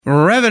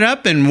Rev it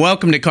up and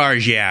welcome to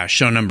Cars Yeah,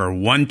 show number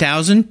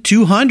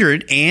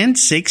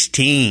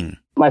 1216.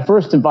 My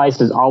first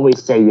advice is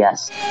always say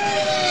yes.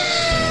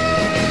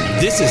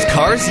 This is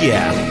Cars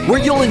Yeah, where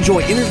you'll enjoy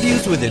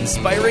interviews with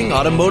inspiring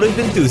automotive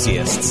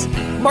enthusiasts.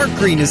 Mark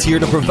Green is here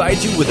to provide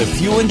you with a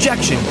fuel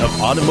injection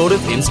of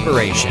automotive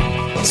inspiration.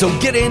 So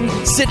get in,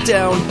 sit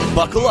down,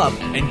 buckle up,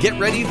 and get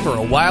ready for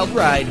a wild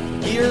ride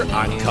here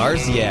on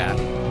Cars Yeah.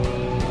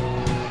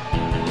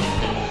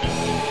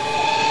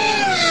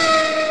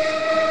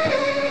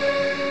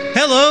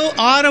 Hello,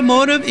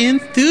 automotive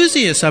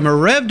enthusiasts. I'm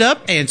revved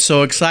up and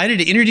so excited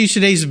to introduce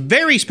today's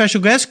very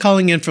special guest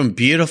calling in from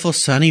beautiful,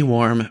 sunny,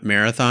 warm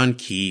Marathon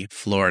Key,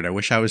 Florida. I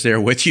wish I was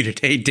there with you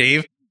today,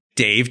 Dave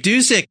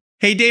Dusek.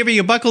 Hey, Dave, are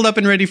you buckled up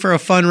and ready for a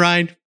fun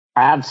ride?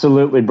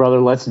 Absolutely, brother.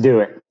 Let's do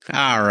it.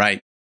 All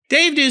right.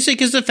 Dave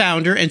Dusek is the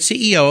founder and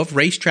CEO of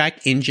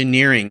Racetrack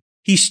Engineering.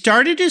 He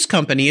started his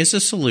company as a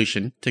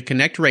solution to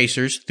connect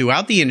racers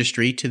throughout the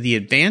industry to the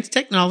advanced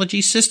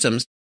technology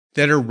systems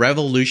that are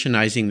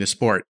revolutionizing the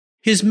sport.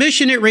 His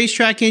mission at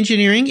Racetrack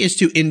Engineering is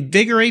to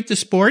invigorate the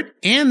sport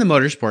and the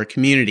motorsport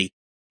community.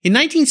 In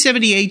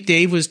 1978,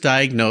 Dave was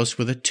diagnosed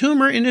with a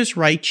tumor in his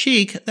right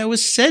cheek that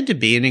was said to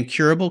be an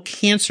incurable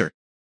cancer.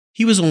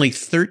 He was only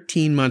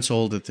 13 months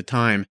old at the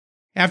time.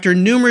 After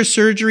numerous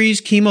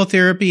surgeries,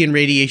 chemotherapy, and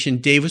radiation,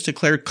 Dave was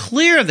declared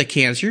clear of the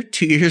cancer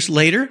 2 years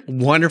later.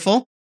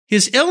 Wonderful.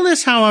 His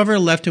illness, however,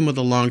 left him with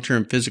a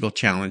long-term physical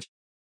challenge.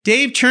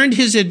 Dave turned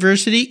his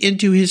adversity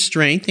into his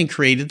strength and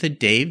created the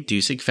Dave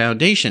Dusek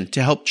Foundation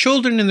to help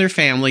children and their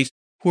families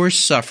who are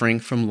suffering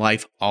from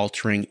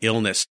life-altering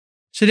illness.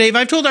 So, Dave,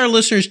 I've told our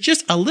listeners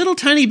just a little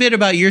tiny bit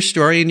about your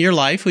story and your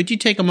life. Would you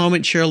take a moment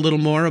and share a little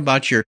more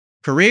about your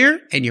career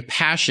and your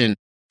passion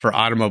for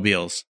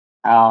automobiles?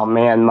 Oh,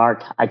 man,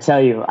 Mark, I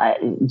tell you,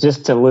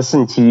 just to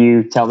listen to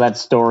you tell that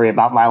story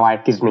about my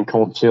life gives me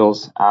cold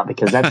chills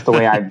because that's the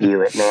way I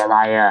view it,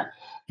 man.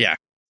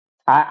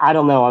 I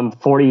don't know. I'm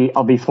 40.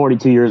 I'll be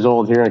 42 years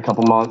old here in a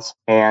couple months.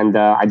 And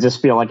I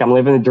just feel like I'm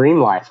living a dream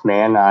life,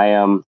 man.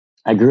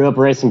 I grew up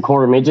racing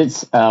quarter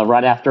midgets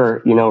right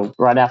after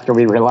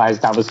we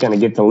realized I was going to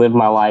get to live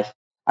my life.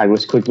 I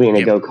was quickly in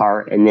a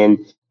go-kart. And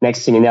then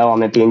next thing you know,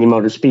 I'm at the Indy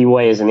Motor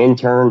Speedway as an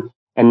intern.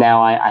 And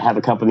now I have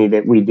a company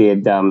that we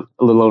did a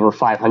little over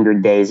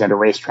 500 days at a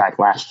racetrack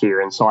last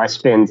year. And so I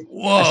spend,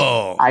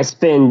 for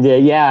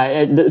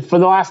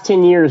the last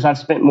 10 years, I've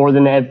spent more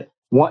than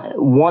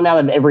one out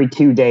of every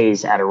 2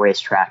 days at a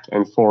racetrack.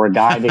 And for a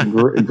guy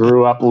that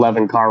grew up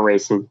 11 car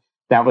racing,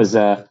 that was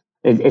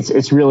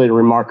it's really a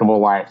remarkable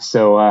life.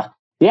 So,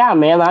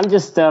 man,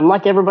 I'm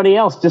like everybody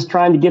else, just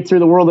trying to get through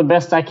the world the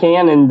best I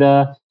can and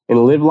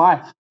live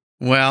life.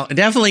 Well,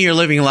 definitely you're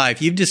living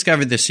life. You've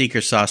discovered the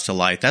secret sauce to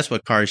life. That's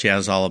what Cars Yeah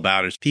is all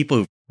about, is people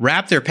who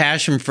wrap their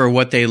passion for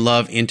what they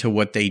love into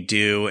what they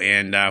do.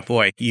 And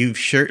boy, you've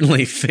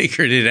certainly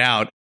figured it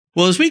out.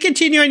 Well, as we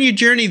continue on your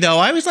journey, though,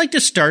 I always like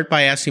to start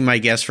by asking my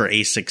guests for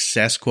a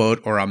success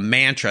quote or a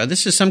mantra.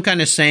 This is some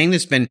kind of saying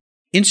that's been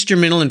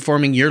instrumental in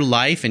forming your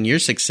life and your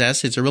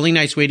success. It's a really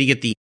nice way to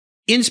get the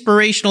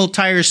inspirational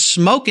tires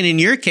smoking in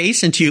your case,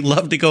 since you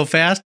love to go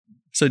fast.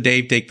 So,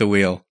 Dave, take the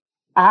wheel.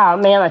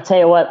 Man, I tell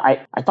you what,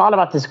 I thought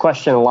about this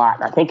question a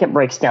lot. I think it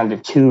breaks down to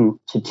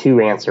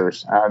two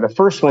answers. The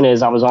first one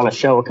is I was on a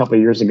show a couple of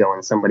years ago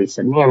and somebody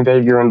said, "Man,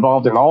 Dave, you're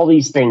involved in all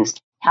these things.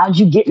 How'd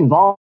you get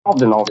involved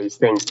in all these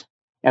things?"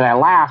 And I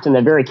laughed and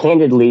I very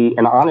candidly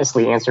and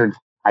honestly answered,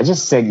 I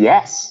just said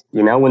yes.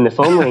 When the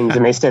phone rings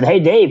and they said, "Hey,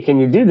 Dave, can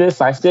you do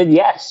this?" I said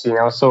yes.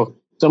 So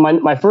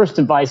my first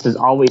advice is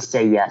always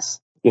say yes.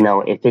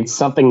 If it's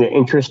something that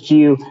interests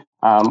you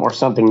or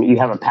something that you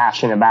have a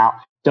passion about,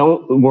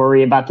 don't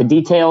worry about the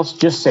details.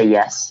 Just say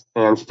yes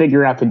and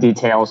figure out the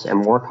details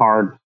and work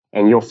hard,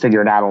 and you'll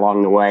figure it out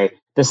along the way.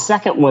 The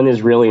second one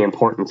is really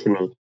important to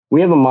me.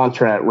 We have a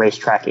mantra at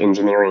Racetrack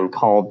Engineering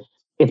called,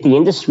 "If the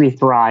industry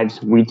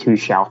thrives, we too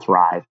shall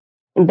thrive."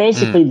 And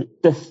basically,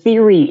 the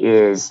theory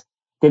is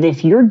that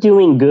if you're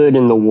doing good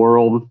in the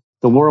world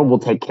will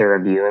take care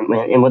of you.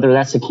 And whether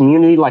that's a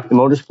community like the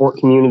motorsport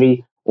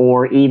community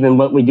or even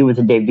what we do with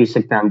the Dave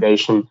Dusek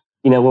Foundation,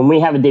 when we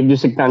have a Dave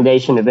Dusek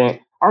Foundation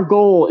event, our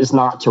goal is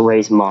not to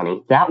raise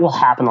money. That will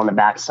happen on the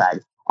backside.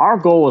 Our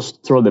goal is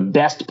to throw the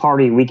best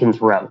party we can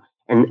throw.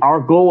 And our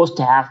goal is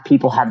to have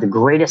people have the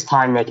greatest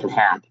time they can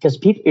have. Because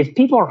if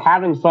people are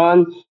having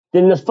fun,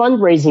 then the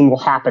fundraising will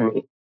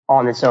happen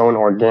on its own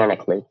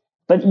organically.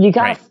 But you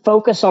got to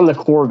focus on the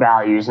core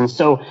values. And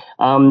so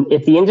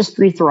if the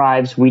industry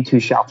thrives, we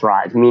too shall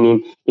thrive.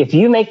 Meaning, if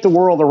you make the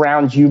world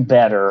around you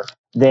better,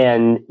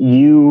 then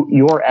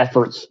your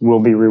efforts will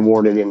be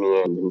rewarded in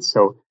the end. And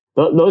so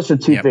those are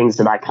two things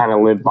that I kind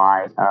of live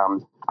by.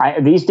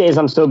 These days,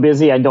 I'm so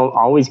busy, I don't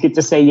always get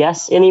to say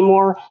yes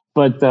anymore.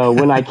 But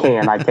when I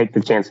can, I take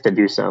the chance to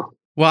do so.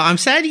 Well, I'm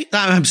sad.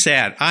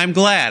 I'm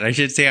glad. I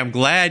should say I'm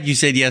glad you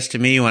said yes to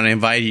me when I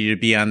invited you to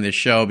be on this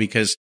show,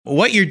 because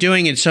what you're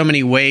doing in so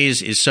many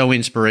ways is so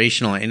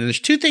inspirational. And there's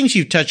two things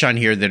you've touched on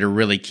here that are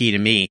really key to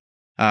me.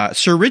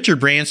 Sir Richard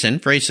Branson,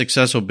 very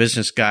successful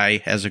business guy,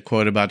 has a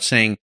quote about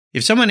saying,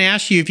 if someone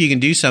asks you if you can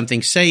do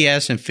something, say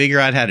yes and figure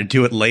out how to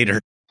do it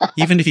later.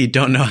 even if you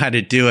don't know how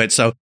to do it.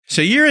 So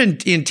you're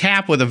in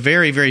tap with a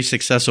very, very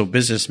successful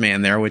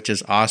businessman there, which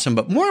is awesome.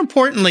 But more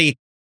importantly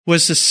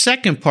was the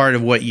second part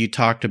of what you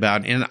talked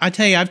about. And I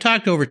tell you, I've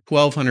talked to over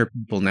 1,200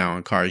 people now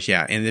on Cars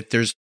Yeah. And if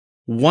there's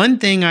one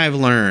thing I've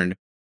learned,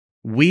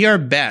 we are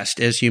best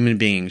as human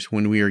beings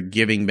when we are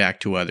giving back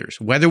to others,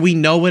 whether we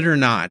know it or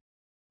not.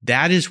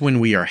 That is when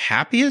we are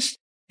happiest,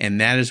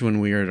 and that is when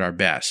we are at our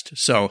best.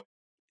 So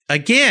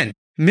again,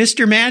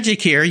 Mr.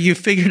 Magic here, you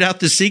figured out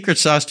the secret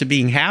sauce to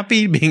being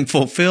happy, being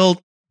fulfilled,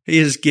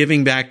 is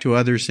giving back to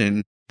others,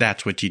 and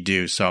that's what you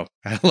do. So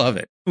I love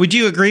it. Would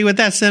you agree with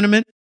that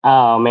sentiment?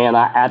 Oh man,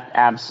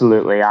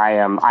 absolutely.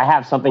 I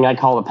have something I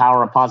call the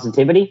power of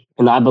positivity,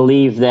 and I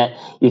believe that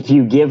if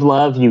you give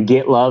love, you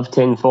get love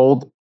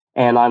tenfold.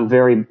 And I'm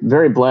very,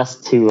 very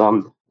blessed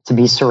to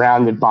be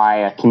surrounded by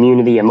a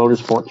community, a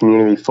motorsport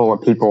community full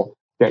of people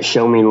that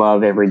show me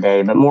love every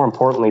day. But more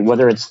importantly,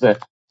 whether it's the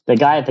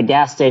guy at the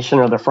gas station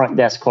or the front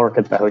desk clerk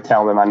at the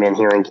hotel that I'm in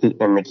here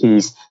in the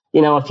Keys,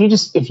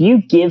 if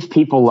you give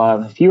people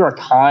love, if you are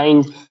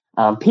kind,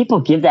 people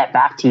give that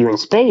back to you in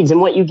spades.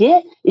 And what you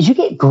get is you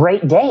get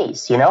great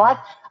days.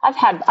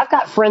 I've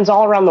got friends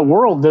all around the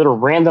world that are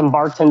random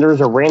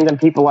bartenders or random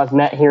people I've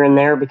met here and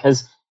there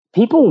because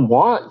people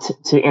want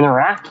to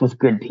interact with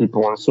good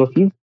people. And so if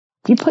you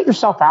put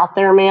yourself out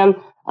there, man,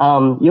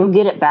 you'll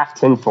get it back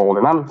tenfold.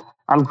 And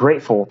I'm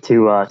grateful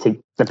to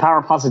the power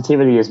of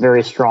positivity is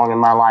very strong in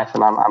my life,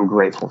 and I'm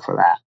grateful for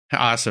that.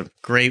 Awesome.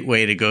 Great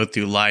way to go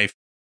through life.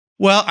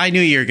 Well, I knew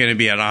you were going to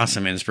be an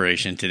awesome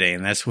inspiration today,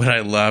 and that's what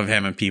I love,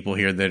 having people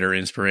here that are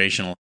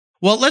inspirational.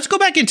 Well, let's go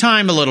back in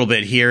time a little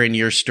bit here in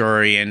your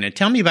story, and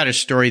tell me about a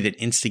story that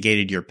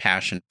instigated your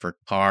passion for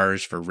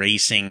cars, for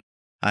racing.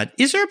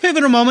 Is there a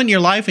pivotal moment in your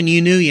life and you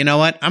knew, you know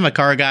what, I'm a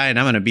car guy and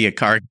I'm going to be a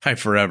car guy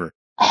forever?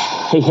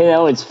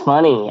 It's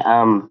funny.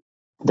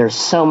 There's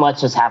so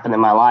much that's happened in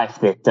my life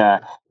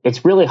that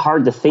it's really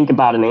hard to think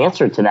about an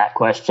answer to that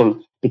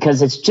question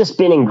because it's just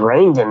been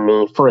ingrained in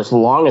me for as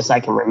long as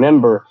I can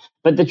remember.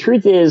 But the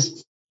truth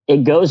is,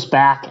 it goes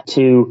back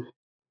to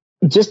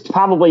just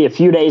probably a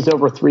few days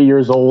over 3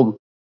 years old.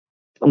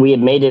 We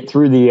had made it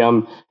through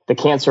the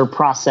cancer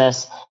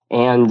process,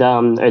 and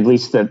at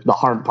least the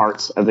hard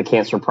parts of the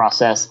cancer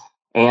process.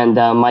 And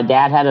my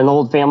dad had an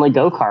old family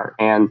go-kart.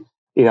 And,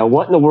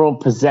 what in the world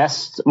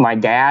possessed my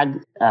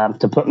dad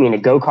to put me in a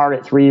go-kart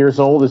at 3 years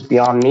old is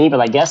beyond me. But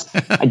I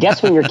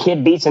guess when your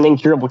kid beats an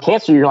incurable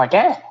cancer, you're like,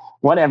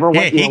 whatever.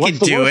 He could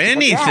do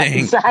anything. Yeah,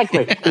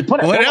 exactly.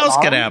 What else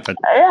could happen?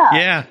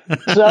 Yeah.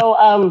 So,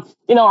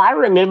 I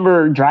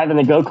remember driving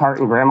the go-kart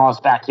in grandma's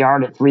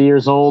backyard at 3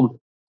 years old.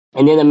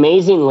 And then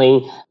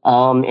amazingly,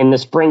 in the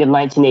spring of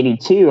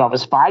 1982, I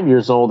was 5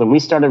 years old and we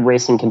started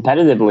racing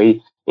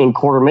competitively in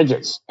quarter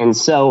midgets. And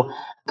so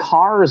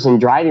cars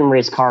and driving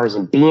race cars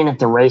and being at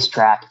the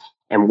racetrack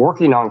and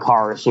working on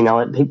cars,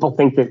 people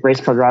think that race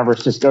car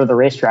drivers just go to the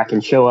racetrack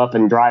and show up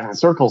and drive in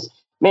circles.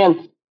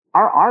 Man,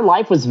 our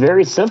life was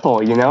very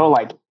simple,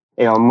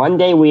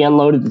 Monday we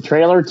unloaded the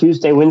trailer,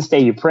 Tuesday, Wednesday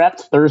you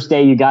prepped,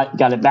 Thursday you got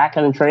it back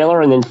on the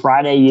trailer, and then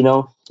Friday,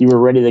 you were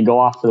ready to go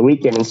off for the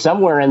weekend. And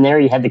somewhere in there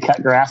you had to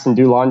cut grass and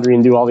do laundry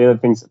and do all the other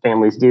things that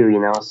families do,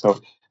 So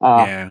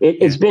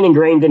it's been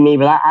ingrained in me,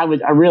 but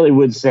I really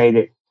would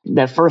say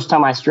that first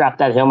time I strapped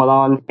that helmet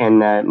on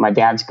and my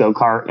dad's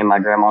go-kart in my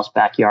grandma's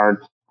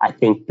backyard, I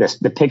think there's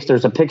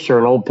a picture,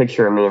 an old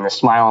picture of me, and the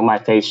smile on my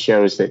face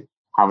shows that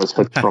I was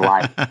hooked for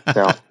life.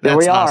 So here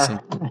we are. Awesome.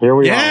 Here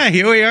we are. Yeah,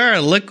 here we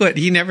are. Look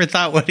he never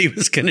thought what he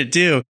was going to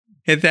do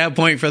at that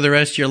point for the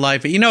rest of your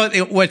life.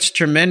 But what's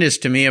tremendous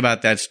to me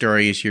about that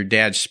story is your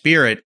dad's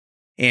spirit.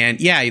 And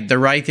the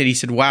right that he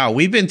said, wow,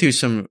 we've been through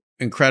some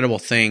incredible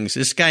things.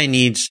 This guy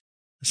needs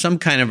some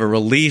kind of a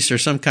release or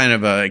some kind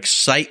of a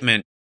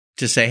excitement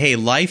to say, hey,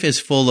 life is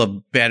full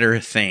of better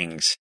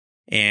things.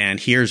 And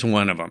here's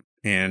one of them.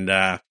 And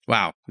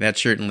wow, that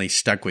certainly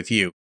stuck with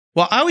you.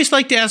 Well, I always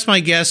like to ask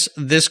my guests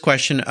this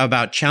question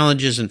about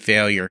challenges and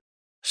failure.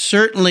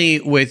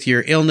 Certainly with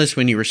your illness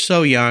when you were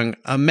so young,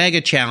 a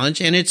mega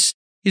challenge, and it's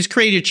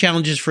created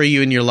challenges for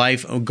you in your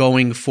life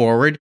going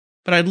forward.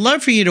 But I'd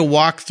love for you to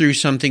walk through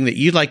something that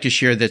you'd like to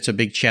share that's a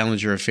big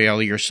challenge or a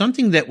failure,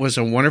 something that was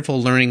a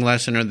wonderful learning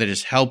lesson or that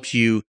has helped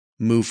you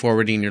move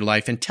forward in your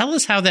life. And tell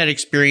us how that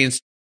experience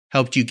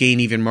helped you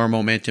gain even more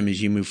momentum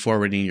as you move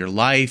forward in your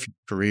life,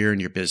 your career, and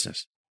your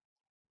business.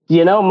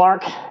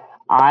 Mark,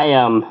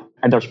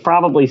 there's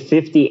probably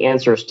 50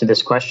 answers to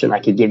this question I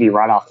could give you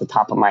right off the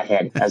top of my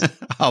head.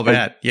 I'll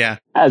bet, yeah.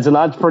 As an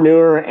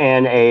entrepreneur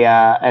and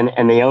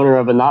and the owner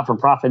of a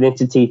not-for-profit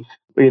entity,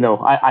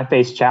 I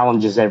face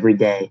challenges every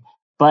day.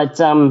 But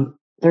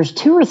there's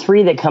two or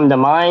three that come to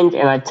mind,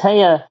 and I tell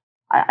you,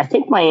 I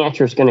think my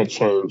answer is going to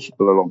change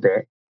a little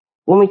bit.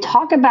 When we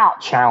talk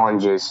about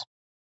challenges,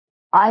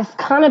 I've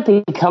kind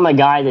of become a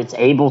guy that's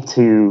able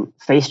to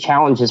face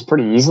challenges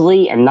pretty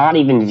easily and not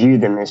even view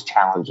them as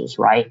challenges,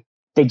 right?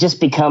 They just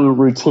become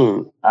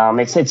routine.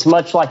 It's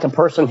much like a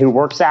person who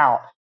works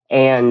out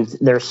and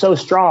they're so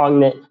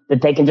strong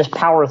that they can just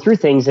power through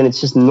things and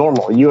it's just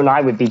normal. You and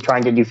I would be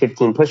trying to do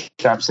 15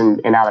 push-ups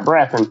and out of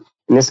breath. And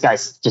And this guy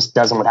just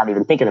does them without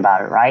even thinking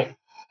about it, right?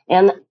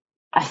 And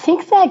I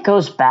think that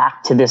goes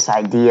back to this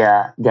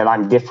idea that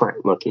I'm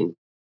different looking.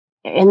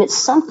 And it's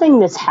something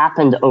that's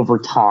happened over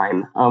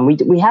time.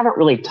 We haven't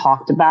really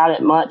talked about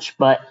it much,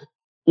 but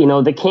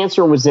the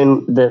cancer was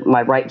in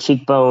my right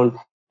cheekbone,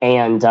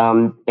 and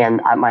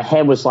my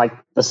head was like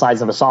the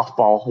size of a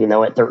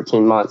softball, at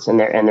 13 months, and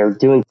they're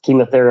doing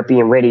chemotherapy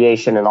and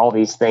radiation and all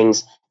these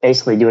things,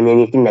 basically doing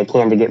anything they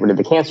can to get rid of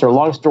the cancer.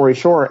 Long story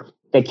short,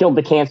 they killed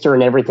the cancer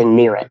and everything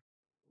near it.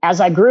 As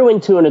I grew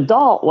into an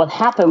adult, what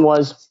happened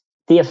was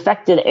the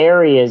affected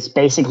areas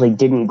basically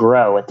didn't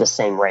grow at the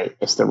same rate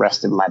as the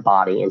rest of my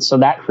body. And so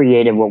that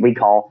created what we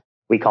call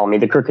me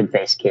the crooked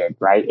face kid,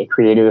 right? It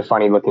created a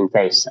funny looking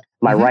face.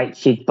 My right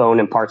cheekbone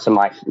and parts of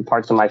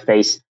my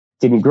face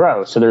didn't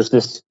grow. So there's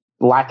this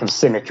lack of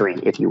symmetry,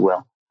 if you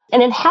will.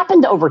 And it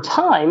happened over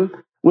time,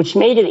 which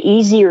made it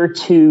easier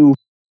to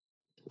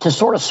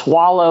sort of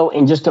swallow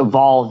and just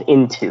evolve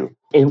into.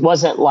 It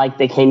wasn't like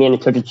they came in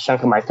and took a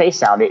chunk of my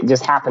face out. It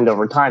just happened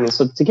over time. And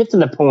so to get to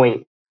the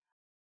point,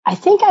 I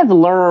think I've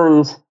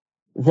learned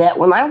that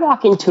when I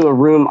walk into a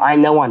room, I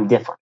know I'm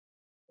different.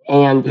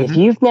 And if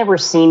you've never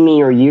seen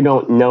me or you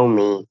don't know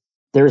me,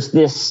 there's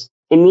this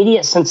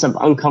immediate sense of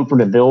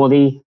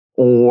uncomfortability,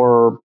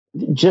 or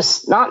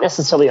just not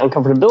necessarily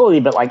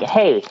uncomfortability, but like,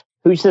 hey,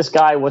 who's this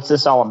guy? What's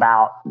this all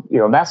about?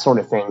 That sort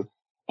of thing.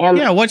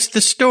 And what's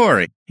the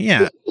story?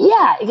 Yeah,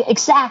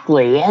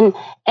 exactly. And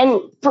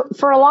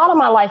for a lot of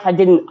my life, I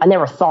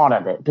never thought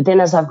of it. But then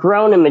as I've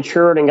grown and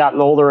matured and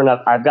gotten older, and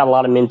I've got a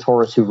lot of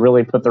mentors who've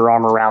really put their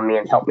arm around me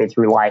and helped me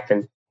through life,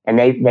 and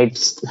they've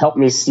helped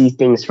me see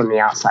things from the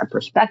outside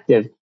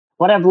perspective.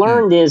 What I've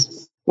learned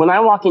is when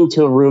I walk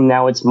into a room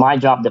now, it's my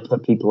job to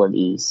put people at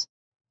ease.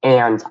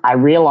 And I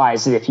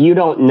realize that if you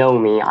don't know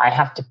me, I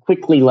have to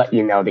quickly let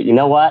you know that, you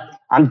know what,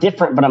 I'm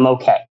different, but I'm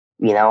okay.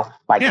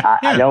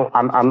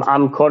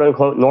 I'm quote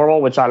unquote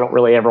normal, which I don't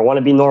really ever want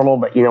to be normal,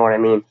 but you know what I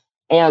mean?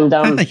 And,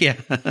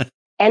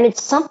 and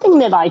it's something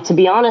that to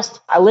be honest,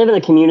 I live in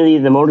a community,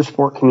 the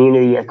motorsport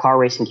community, a car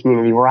racing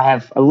community, where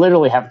I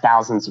literally have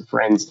thousands of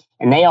friends,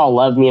 and they all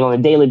love me. And on a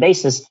daily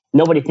basis,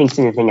 nobody thinks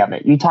anything of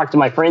it. You talk to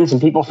my friends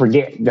and people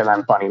forget that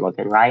I'm funny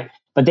looking, right?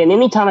 But then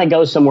anytime I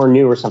go somewhere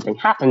new or something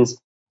happens,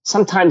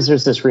 sometimes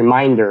there's this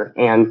reminder.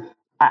 And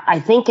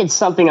I think it's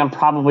something I'm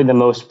probably the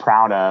most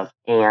proud of.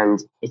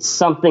 And it's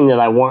something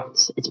that I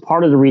want. It's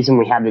part of the reason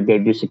we have the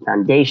Dave Dusek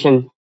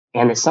Foundation.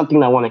 And it's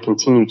something that I want to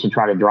continue to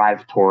try to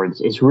drive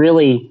towards, is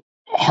really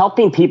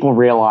helping people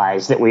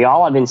realize that we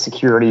all have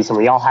insecurities and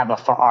we all have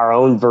our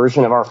own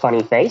version of our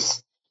funny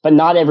face, but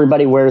not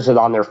everybody wears it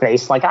on their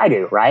face like I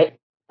do, right?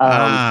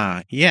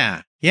 Yeah.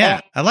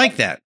 I like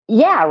that.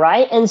 Yeah,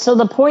 right. And so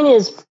the point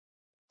is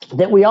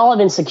that we all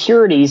have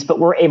insecurities, but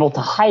we're able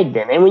to hide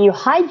them. And when you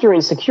hide your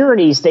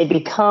insecurities, they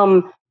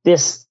become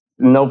this,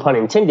 no pun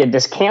intended,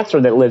 this cancer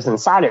that lives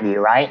inside of you,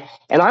 right?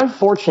 And I'm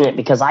fortunate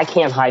because I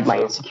can't hide my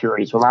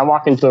insecurities. When I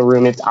walk into a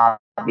room, it's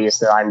obvious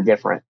that I'm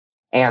different.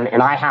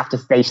 And I have to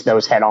face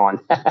those head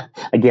on.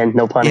 Again,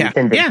 no pun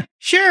intended. Yeah,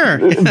 sure.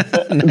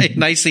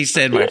 Nicely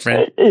said, my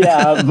friend.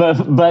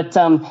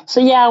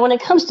 So when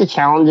it comes to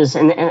challenges,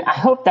 and I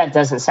hope that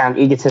doesn't sound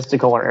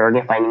egotistical or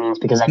arrogant by any means,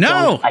 because I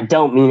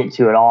don't mean it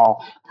to at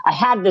all. I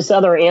had this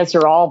other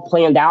answer all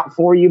planned out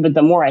for you, but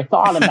the more I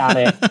thought about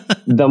it,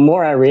 the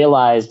more I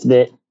realized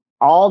that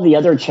all the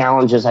other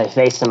challenges I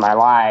face in my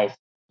life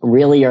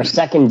really are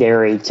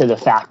secondary to the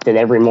fact that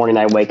every morning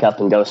I wake up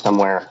and go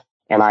somewhere.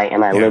 And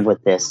I live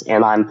with this,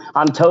 and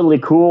I'm totally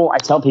cool. I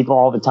tell people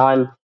all the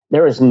time,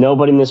 there is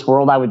nobody in this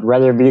world I would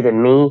rather be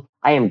than me.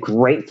 I am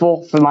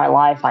grateful for my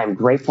life. I am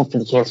grateful for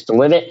the chance to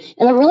live it.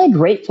 And I'm really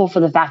grateful for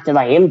the fact that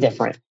I am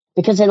different,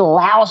 because it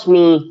allows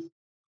me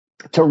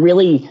to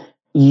really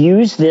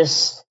use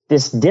this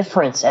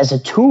difference as a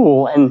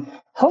tool and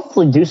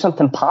hopefully do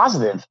something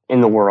positive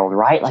in the world,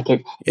 right? Like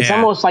it's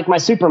almost like my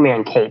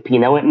Superman cape,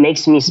 it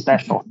makes me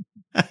special.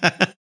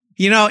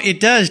 It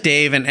does,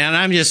 Dave, and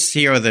I'm just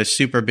here with a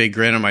super big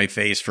grin on my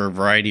face for a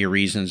variety of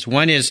reasons.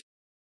 One is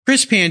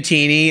Chris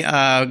Pantini,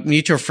 a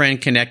mutual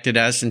friend, connected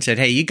us and said,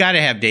 hey, you got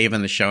to have Dave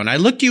on the show. And I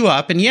looked you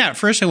up, and at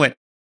first I went,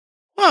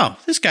 wow,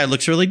 this guy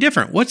looks really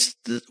different. What's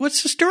the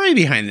story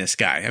behind this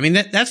guy? I mean,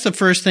 that's the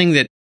first thing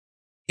that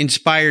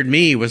inspired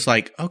me, was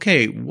like,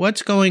 okay,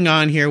 what's going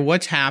on here?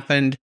 What's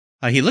happened?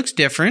 He looks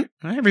different.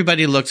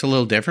 Everybody looks a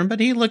little different, but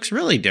he looks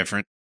really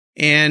different.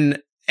 And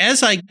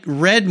as I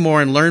read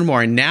more and learned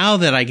more, and now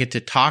that I get to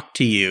talk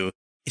to you,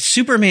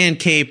 Superman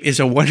cape is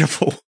a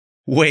wonderful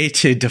way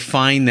to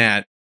define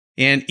that.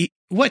 And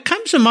what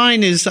comes to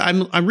mind is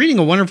I'm reading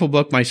a wonderful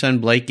book my son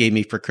Blake gave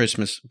me for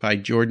Christmas by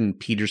Jordan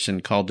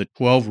Peterson called The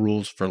 12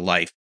 Rules for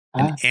Life,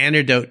 an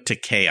Antidote to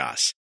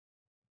Chaos.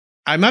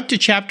 I'm up to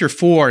chapter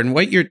 4, and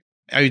it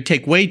would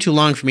take way too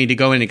long for me to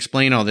go and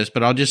explain all this,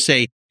 but I'll just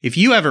say, if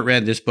you haven't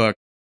read this book,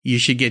 you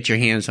should get your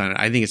hands on it.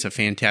 I think it's a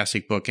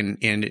fantastic book, and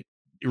it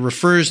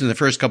refers in the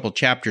first couple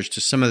chapters to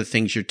some of the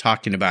things you're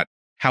talking about,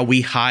 how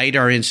we hide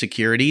our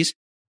insecurities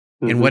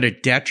and what a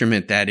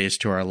detriment that is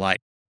to our life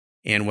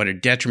and what a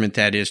detriment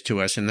that is to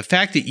us. And the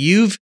fact that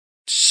you've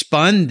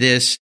spun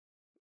this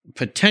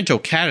potential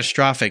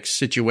catastrophic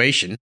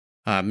situation,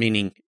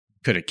 meaning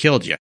could have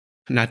killed you.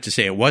 Not to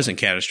say it wasn't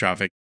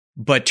catastrophic,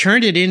 but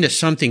turned it into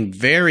something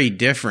very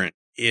different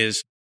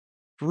is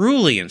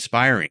truly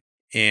inspiring.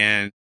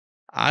 And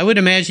I would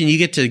imagine you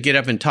get to get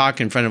up and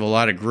talk in front of a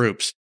lot of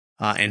groups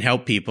and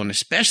help people, and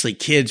especially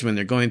kids when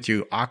they're going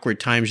through awkward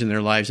times in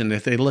their lives. And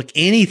if they look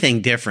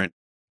anything different,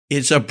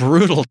 it's a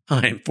brutal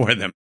time for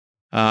them.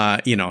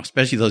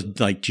 Especially those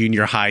like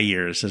junior high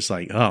years. It's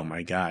like, oh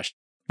my gosh.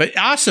 But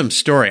awesome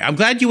story. I'm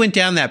glad you went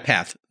down that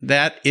path.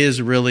 That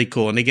is really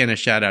cool. And again, a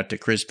shout out to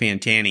Chris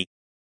Pantani.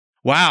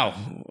 Wow.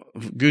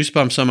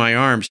 Goosebumps on my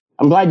arms.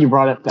 I'm glad you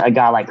brought up a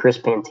guy like Chris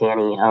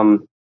Pantani.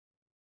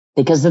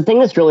 Because the thing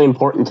that's really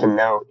important to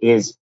note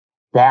is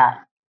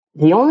that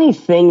the only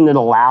thing that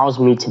allows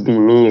me to be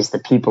me is the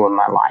people in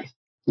my life.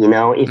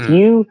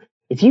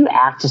 If you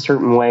act a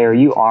certain way, or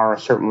you are a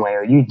certain way,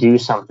 or you do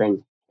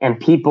something and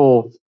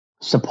people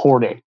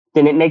support it,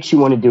 then it makes you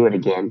want to do it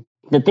again.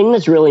 The thing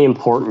that's really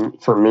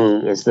important for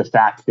me is the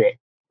fact that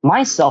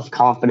my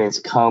self-confidence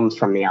comes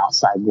from the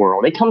outside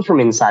world. It comes from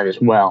inside as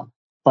well.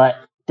 But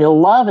the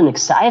love and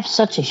I have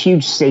such a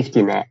huge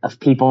safety net of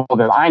people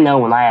that I know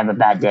when I have a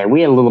bad day.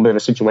 We had a little bit of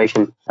a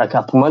situation a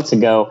couple months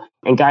ago,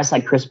 and guys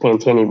like Chris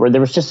Pantani, where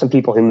there was just some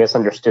people who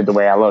misunderstood the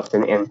way I looked.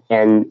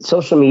 And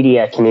social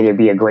media can either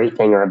be a great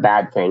thing or a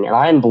bad thing. And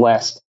I'm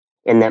blessed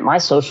in that my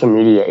social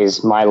media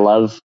is my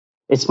love.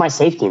 It's my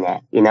safety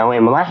net, and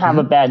when I have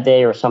a bad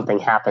day or something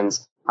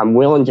happens, I'm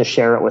willing to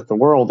share it with the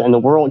world, and the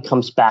world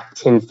comes back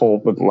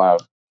tenfold with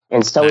love.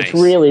 And so Nice.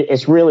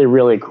 it's really,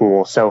 really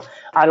cool. So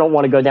I don't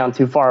want to go down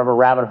too far of a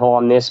rabbit hole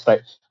on this,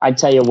 but I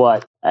tell you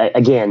what,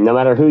 again, no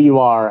matter who you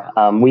are,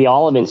 we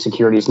all have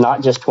insecurities,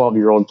 not just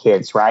 12-year-old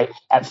kids, right?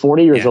 At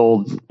 40 years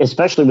old,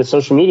 especially with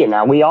social media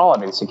now, we all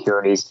have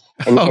insecurities.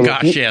 And,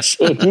 Yes.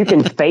 if you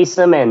can face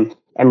them and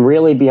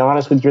really be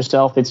honest with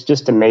yourself, it's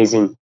just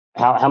amazing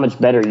how much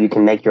better you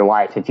can make your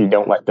life if you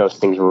don't let those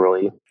things rule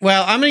you.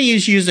 Well, I'm going to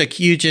use you as a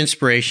huge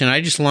inspiration.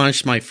 I just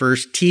launched my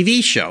first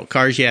TV show,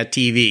 Cars Yeah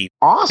TV.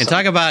 Awesome.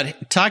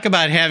 And talk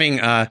about having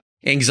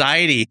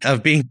anxiety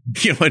of being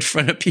in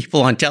front of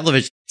people on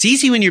television. It's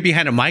easy when you're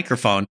behind a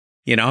microphone,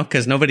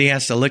 because nobody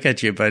has to look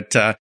at you. But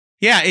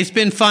it's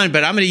been fun.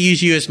 But I'm going to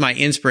use you as my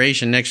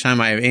inspiration next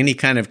time I have any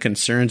kind of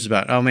concerns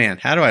about, oh man,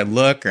 how do I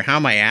look, or how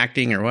am I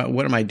acting, or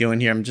what am I doing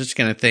here? I'm just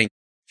going to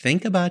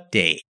think about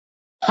Dave.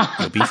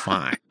 You'll be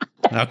fine.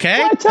 Okay?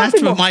 Well,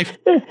 That's what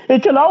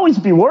it can always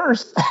be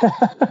worse.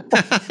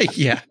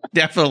 Yeah,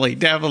 definitely.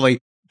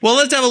 Well,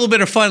 let's have a little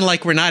bit of fun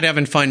like we're not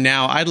having fun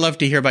now. I'd love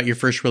to hear about your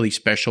first really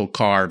special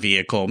car,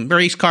 vehicle,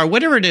 race car,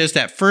 whatever it is,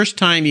 that first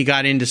time you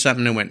got into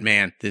something and went,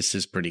 man, this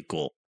is pretty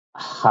cool.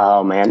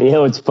 Oh, man.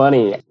 It's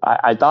funny.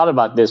 I thought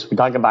about this. We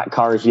talk about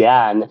cars,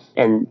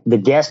 and the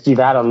guests you've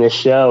had on this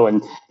show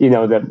and,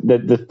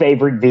 the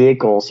favorite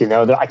vehicles,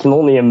 I can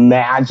only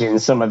imagine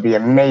some of the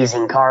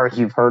amazing cars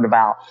you've heard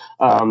about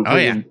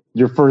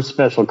your first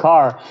special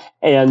car.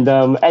 And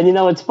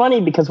it's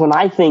funny because when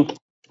I think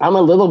I'm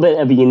a little bit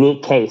of a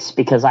unique case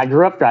because I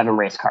grew up driving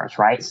race cars,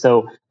 right?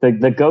 So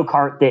the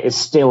go-kart that is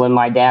still in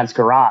my dad's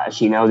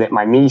garage, that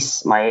my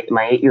niece, my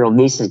 8-year-old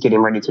niece is getting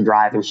ready to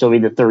drive, and she'll be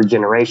the third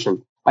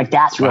generation. Like,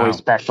 that's really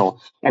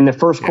special. And the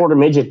first quarter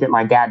midget that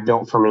my dad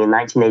built for me in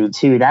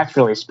 1982, that's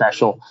really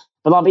special.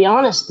 But I'll be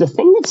honest, the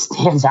thing that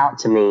stands out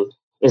to me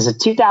is a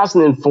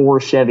 2004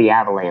 Chevy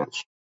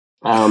Avalanche.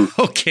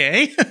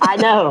 Okay. I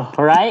know,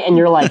 right? And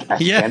you're like,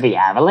 Chevy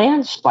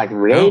Avalanche? Like,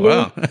 really?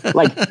 Oh, wow.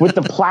 Like, with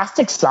the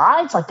plastic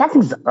sides? Like, that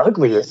thing's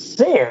ugly as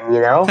sin,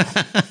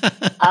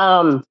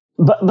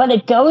 But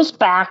it goes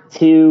back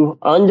to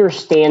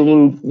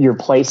understanding your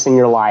place in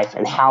your life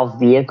and how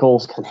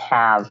vehicles can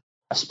have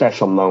a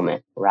special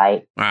moment,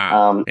 right?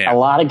 Wow. A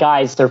lot of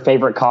guys, their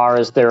favorite car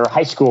is their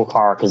high school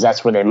car because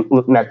that's where they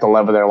met the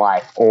love of their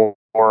life, or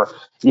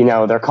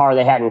their car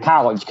they had in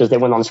college because they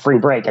went on spring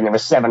break and there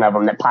was 7 of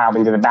them that piled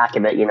into the back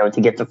of it, to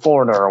get to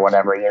Florida or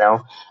whatever.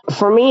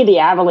 For me, the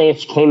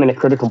Avalanche came in a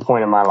critical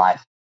point in my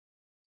life.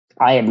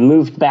 I had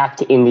moved back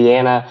to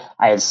Indiana.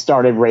 I had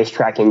started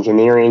racetrack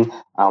engineering.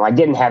 I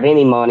didn't have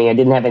any money. I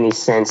didn't have any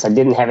sense. I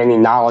didn't have any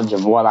knowledge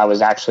of what I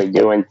was actually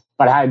doing,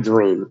 but I had a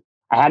dream.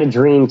 I had a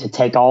dream to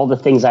take all the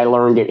things I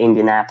learned at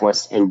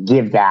Indianapolis and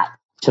give that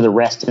to the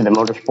rest of the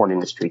motorsport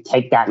industry.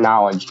 Take that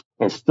knowledge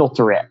and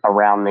filter it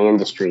around the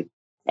industry.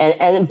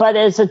 But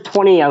as a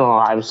 20,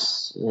 I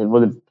was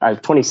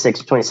 26,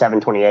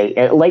 27,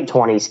 28, late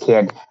 20s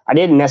kid, I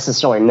didn't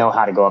necessarily know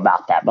how to go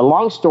about that. But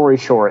long story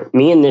short,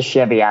 me and this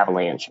Chevy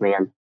Avalanche,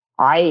 man,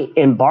 I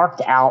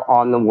embarked out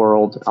on the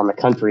world, on the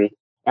country,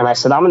 and I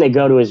said, I'm going to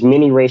go to as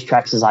many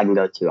racetracks as I can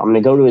go to. I'm going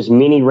to go to as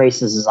many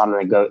races as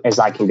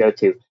I can go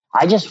to.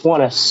 I just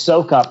want to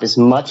soak up as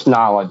much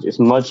knowledge, as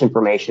much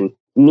information,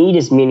 meet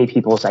as many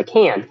people as I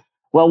can.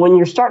 Well, when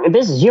you're starting a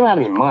business, you don't have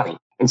any money.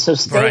 And so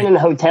staying in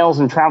hotels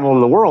and traveling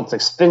the world is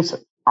expensive.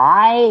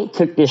 I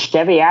took this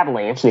Chevy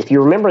Avalanche, and if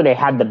you remember, they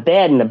had the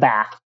bed in the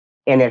back,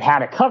 and it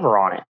had a cover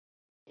on it,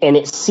 and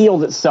it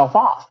sealed itself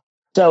off.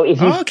 So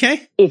if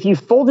you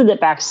folded the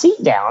back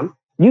seat down,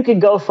 you could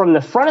go from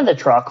the front of the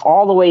truck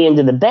all the way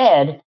into the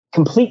bed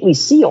completely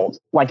sealed,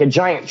 like a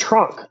giant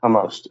trunk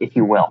almost, if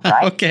you will,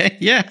 right? Okay,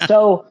 yeah.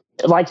 So,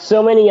 like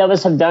so many of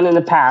us have done in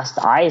the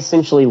past, I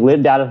essentially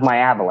lived out of my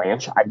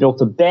Avalanche. I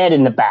built a bed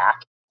in the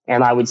back,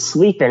 and I would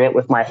sleep in it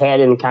with my head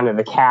in kind of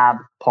the cab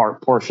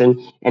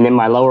portion, and then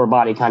my lower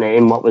body kind of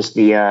in what was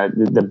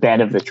the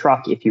bed of the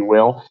truck, if you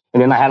will.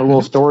 And then I had a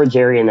little storage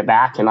area in the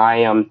back,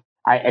 and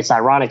it's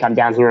ironic I'm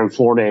down here in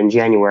Florida in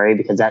January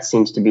because that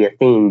seems to be a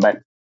theme.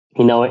 But,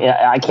 you know,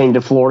 I came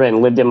to Florida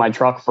and lived in my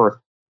truck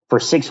for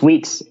 6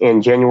 weeks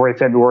in January,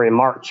 February, and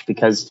March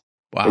because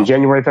in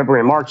January, February,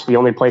 and March, the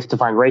only place to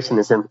find racing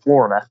is in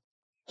Florida.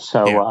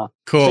 So,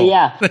 cool. So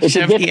yeah, the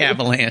Chevy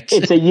Avalanche.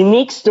 It's a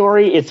unique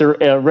story. It's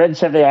a red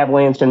Chevy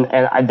Avalanche, and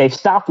they've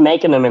stopped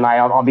making them. And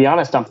I'll be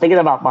honest, I'm thinking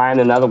about buying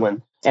another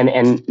one.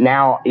 And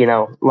now, you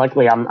know,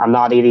 luckily I'm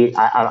not eating.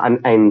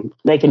 I'm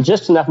making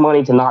just enough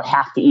money to not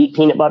have to eat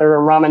peanut butter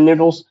and ramen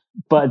noodles.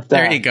 But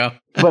there you go.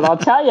 But I'll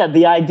tell you,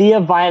 the idea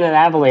of buying an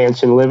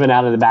Avalanche and living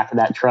out of the back of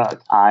that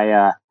truck,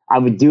 I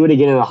would do it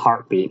again in a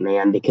heartbeat,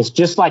 man, because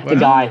just like the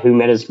guy who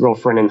met his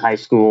girlfriend in high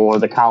school or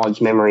the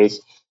college memories,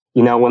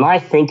 you know, when I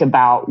think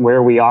about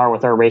where we are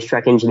with our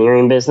racetrack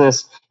engineering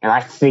business and I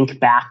think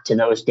back to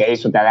those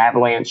days with that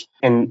Avalanche,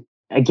 and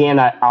again,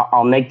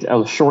 I'll make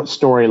a short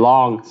story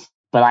long,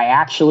 but I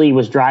actually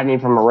was driving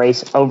from a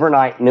race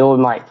overnight, middle of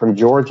the night from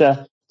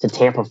Georgia to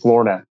Tampa,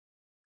 Florida.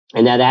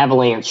 And that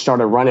Avalanche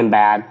started running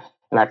bad.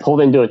 And I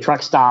pulled into a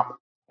truck stop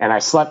and I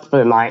slept for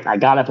the night. I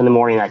got up in the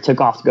morning and I took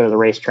off to go to the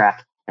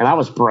racetrack. And I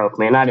was broke,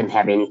 man. I didn't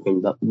have anything,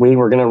 but we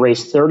were going to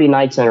race 30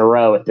 nights in a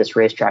row at this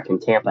racetrack in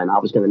Tampa. And I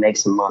was going to make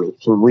some money,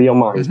 some real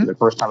money for the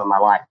first time in my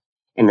life.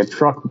 And the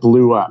truck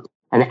blew up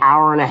an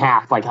hour and a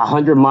half, like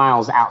 100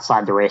 miles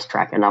outside the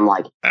racetrack. And I'm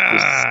like,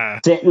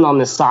 sitting on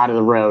the side of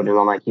the road. And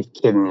I'm like, you're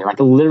kidding me.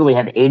 Like I literally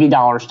had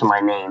 $80 to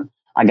my name.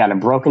 I got a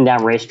broken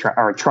down racetrack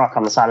or a truck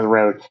on the side of the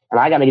road, and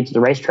I got to get to the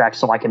racetrack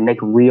so I can make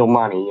real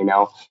money, you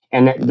know.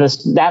 And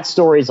that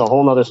story is a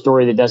whole nother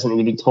story that doesn't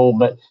need to be told.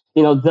 But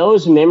you know,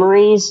 those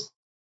memories,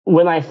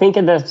 when I think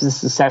of the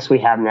success we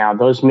have now,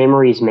 those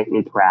memories make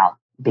me proud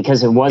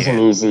because it wasn't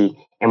easy,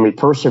 and we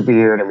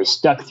persevered and we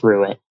stuck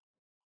through it.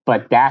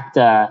 But that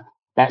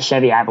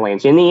Chevy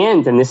Avalanche, in the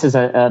end, and this is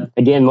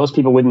again, most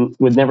people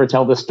would never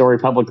tell this story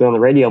publicly on the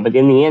radio, but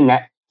in the end,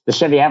 the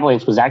Chevy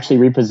Avalanche was actually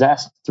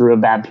repossessed through a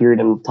bad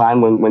period of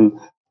time when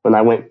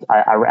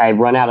I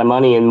run out of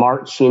money in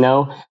March, you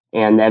know,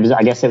 and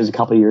I guess it was a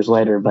couple of years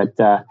later. But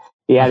that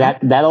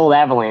old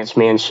Avalanche,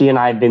 man, she and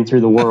I have been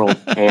through the world,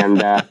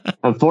 and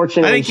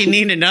unfortunately, I think you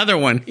need another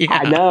one. Yeah.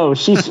 I know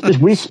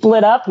we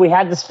split up. We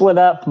had to split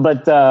up,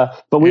 but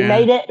we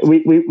made it.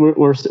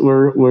 We're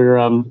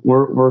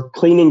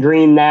clean and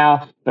green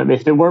now. But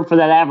if it weren't for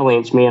that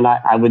Avalanche, man,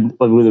 I would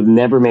have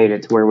never made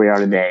it to where we are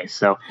today.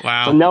 So,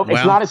 nope,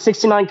 it's not a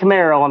 69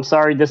 Camaro. I'm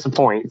sorry to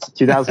disappoint. It's a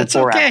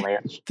 2004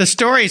 Avalanche. The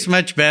story's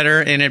much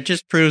better, and it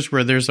just proves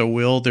where there's a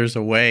will, there's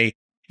a way.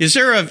 Is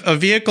there a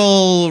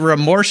vehicle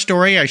remorse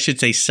story? I should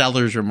say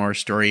seller's remorse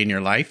story in your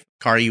life?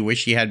 Car you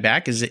wish you had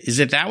back? Is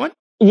it that one?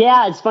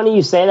 Yeah, it's funny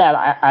you say that.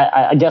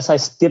 I guess I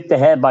skipped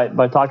ahead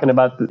by talking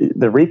about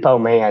the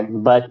repo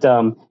man. But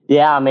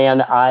yeah,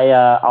 man,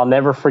 I'll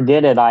never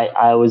forget it.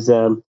 I was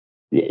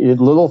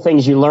little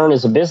things you learn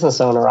as a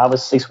business owner. I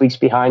was 6 weeks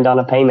behind on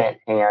a payment,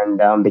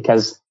 and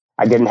because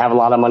I didn't have a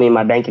lot of money in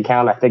my bank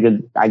account,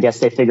 I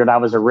guess they figured I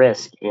was a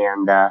risk.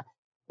 And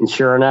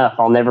sure enough,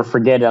 I'll never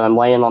forget it. I'm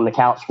laying on the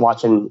couch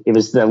watching. It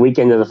was the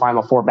weekend of the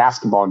Final Four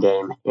basketball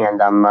game,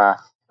 and I'm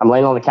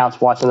laying on the couch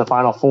watching the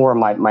Final Four.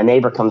 And my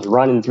neighbor comes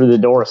running through the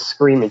door,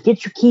 screaming,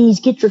 "Get your keys!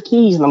 Get your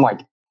keys!" And I'm like,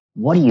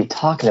 "What are you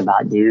talking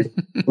about, dude?"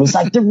 And he's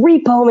like, "The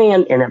repo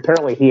man." And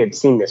apparently he had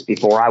seen this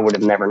before. I would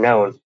have never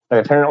known,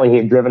 but apparently he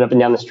had driven up and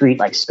down the street,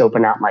 like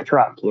scoping out my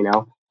truck, you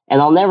know.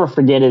 And I'll never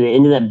forget it. It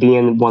ended up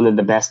being one of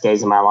the best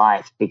days of my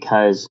life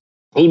because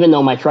even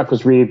though my truck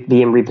was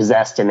being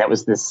repossessed, and that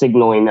was the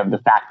signaling of the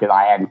fact that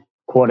I had,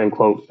 quote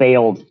unquote,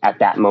 failed at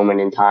that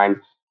moment in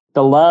time,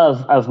 the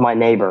love of my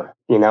neighbor,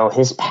 you know,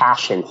 his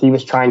passion, he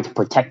was trying to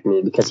protect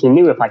me because he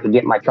knew if I could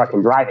get in my truck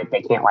and drive it,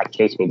 they can't like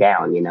chase me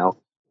down, you know.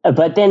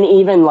 But then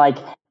even like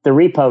the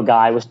repo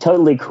guy was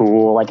totally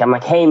cool. Like, I'm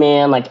like, "Hey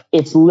man, like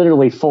it's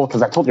literally full."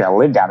 Cause I told you I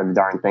lived out of the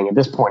darn thing. At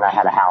this point I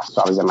had a house,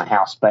 so I was in my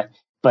house, but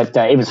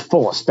it was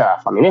full of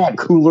stuff. I mean, it had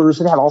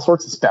coolers. It had all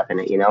sorts of stuff in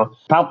it, you know.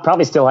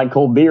 Probably still had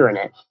cold beer in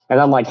it. And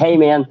I'm like, "Hey,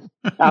 man,"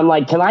 I'm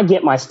like, "can I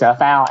get my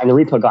stuff out?" And the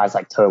repo guy's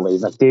like, "Totally."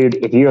 He's like, "Dude,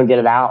 if you don't get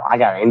it out, I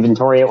got to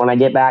inventory it when I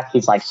get back."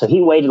 He's like, so he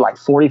waited like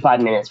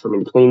 45 minutes for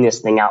me to clean this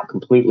thing out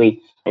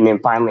completely. And then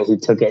finally he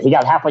took it. He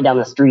got halfway down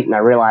the street and I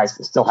realized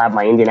I still have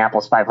my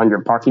Indianapolis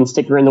 500 parking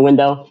sticker in the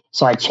window.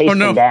 So I chased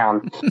him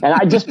down, and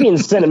I just being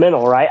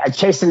sentimental, right? I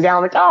chased him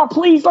down like, "Oh,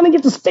 please let me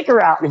get the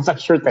sticker out." And he's like,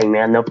 "Sure thing,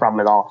 man. No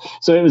problem at all."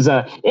 So it was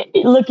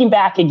looking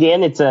back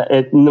again,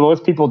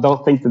 most people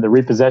don't think that the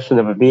repossession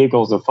of a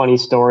vehicle is a funny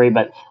story,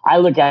 but I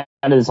look at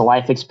it as a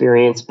life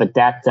experience. But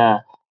that,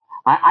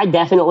 I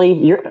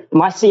definitely,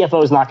 my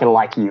CFO is not going to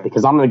like you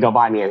because I'm going to go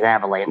buy me an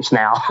Avalanche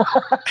now.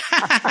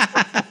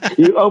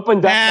 You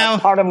opened up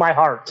that part of my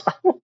heart.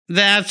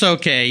 That's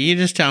okay. You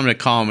just tell him to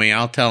call me.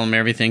 I'll tell him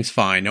everything's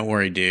fine. Don't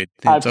worry, dude.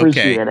 I It's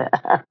appreciate okay.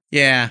 it.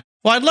 Yeah.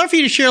 Well, I'd love for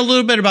you to share a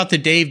little bit about the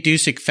Dave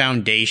Dusick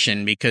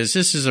Foundation, because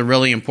this is a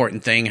really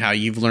important thing, how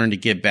you've learned to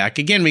give back.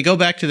 Again, we go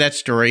back to that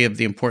story of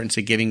the importance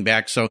of giving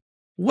back. So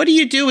what do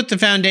you do with the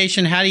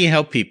foundation? How do you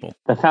help people?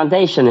 The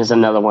foundation is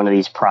another one of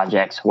these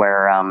projects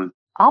where,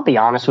 I'll be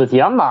honest with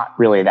you, I'm not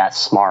really that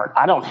smart.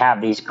 I don't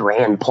have these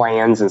grand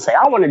plans and say,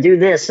 I want to do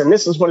this and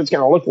this is what it's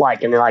going to look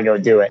like. And then I go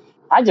do it.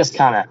 I just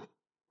kind of,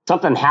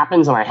 something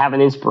happens and I have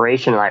an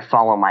inspiration and I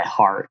follow my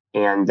heart.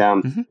 And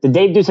the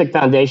Dave Dusick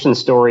Foundation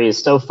story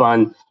is so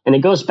fun. And it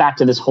goes back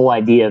to this whole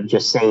idea of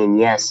just saying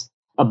yes.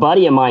 A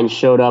buddy of mine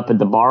showed up at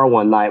the bar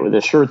one night with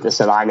a shirt that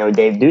said, I know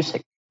Dave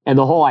Dusick. And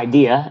the whole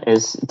idea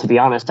is, to be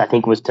honest, I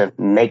think was to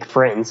make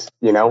friends,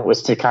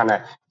 was to kind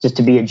of just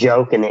to be a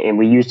joke. And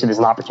we used it as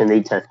an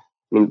opportunity to,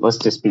 let's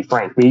just be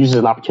frank. We used it as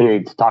an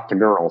opportunity to talk to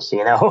girls,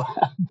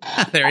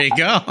 There you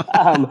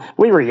go.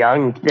 We were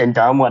young and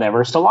dumb,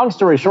 whatever. So long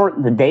story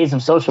short, the days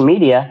of social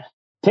media,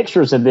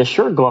 pictures of this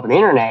shirt go up on the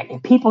internet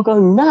and people go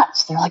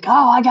nuts. They're like,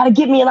 oh, I got to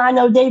get me an I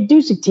Know Dave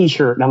Dusick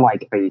t-shirt. And I'm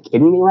like, are you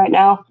kidding me right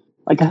now?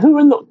 Like, who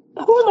in the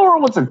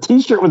world wants a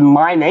t-shirt with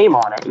my name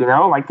on it?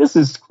 Like, this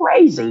is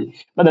crazy.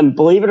 But then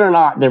believe it or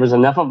not, there was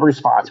enough of a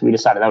response. We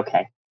decided,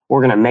 okay,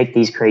 we're going to make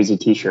these crazy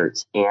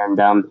t-shirts. And,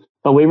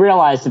 but we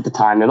realized at the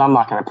time that I'm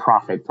not going to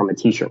profit from a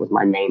t-shirt with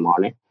my name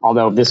on it.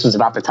 Although this was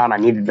about the time I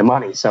needed the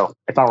money. So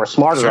if I were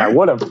smarter, I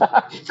would have.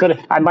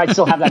 I might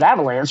still have that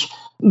avalanche.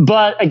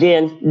 But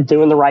again,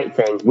 doing the right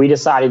thing. We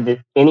decided that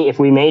if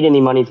we made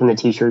any money from the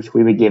t-shirts,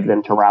 we would give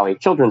them to Riley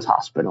Children's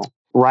Hospital.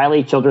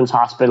 Riley Children's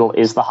Hospital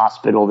is the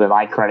hospital that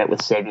I credit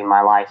with saving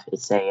my life.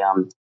 It's a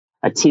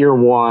tier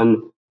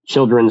 1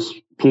 children's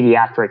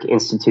pediatric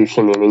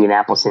institution in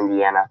Indianapolis,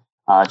 Indiana.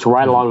 It's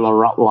right along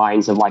the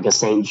lines of like a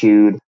St.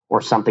 Jude or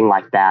something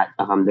like that.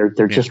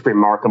 They're just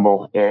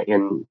remarkable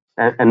in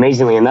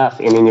amazingly enough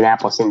in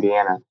Indianapolis,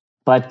 Indiana.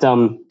 But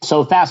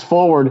so fast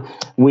forward,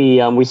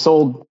 we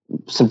sold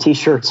some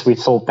t-shirts. We've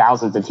sold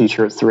thousands of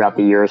t-shirts throughout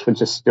the years,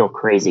 which is still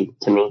crazy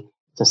to me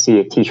to see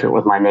a t-shirt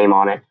with my name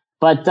on it.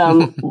 But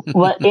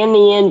but in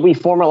the end, we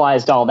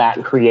formalized all that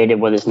and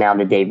created what is now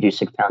the Dave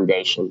Dusick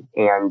Foundation.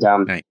 And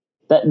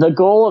the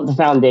goal of the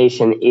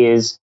foundation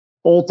is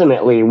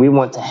ultimately we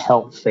want to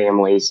help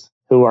families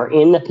who are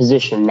in the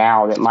position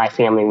now that my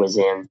family was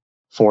in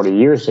 40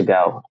 years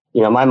ago.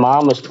 My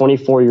mom was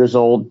 24 years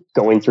old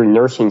going through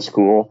nursing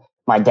school.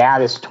 My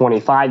dad is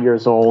 25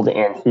 years old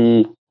and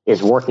he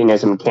is working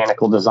as a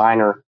mechanical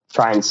designer,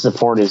 trying to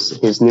support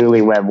his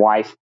newlywed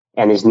wife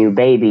and his new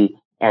baby.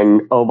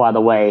 And oh, by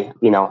the way,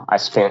 I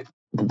spent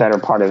the better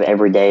part of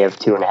every day of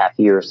 2.5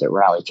 years at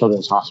Riley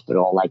Children's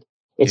Hospital. Like,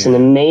 it's an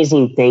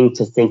amazing thing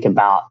to think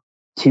about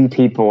 2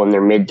 people in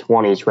their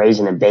mid-20s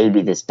raising a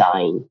baby that's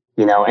dying,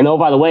 And oh,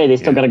 by the way, they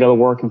still got to go to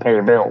work and pay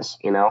their bills,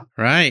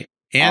 Right.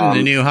 And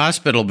the new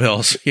hospital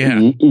bills. Yeah.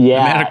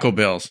 Yeah. The medical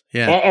bills.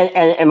 Yeah.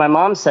 And my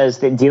mom says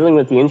that dealing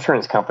with the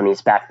insurance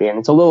companies back then,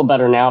 it's a little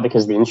better now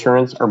because of the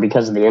insurance or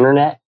because of the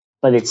internet.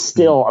 But it's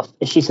still,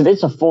 she said,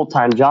 it's a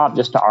full-time job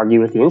just to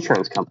argue with the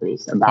insurance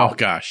companies about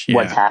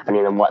what's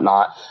happening and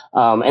whatnot.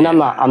 And I'm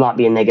not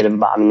being negative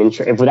about,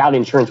 if without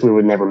insurance, we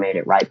would never made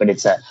it, right? But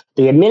the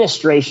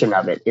administration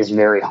of it is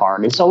very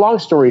hard. And so long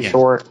story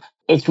short,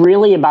 it's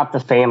really about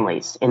the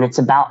families and it's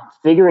about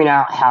figuring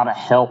out how to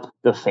help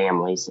the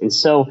families. And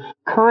so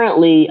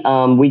currently,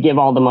 we give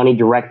all the money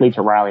directly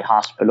to Riley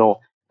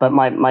Hospital. But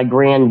my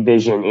grand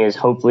vision is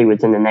hopefully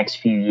within the next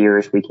few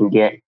years, we can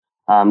get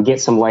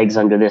some legs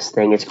under this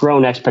thing. It's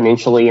grown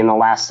exponentially in the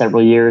last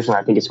several years, and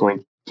I think it's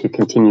going to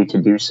continue to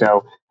do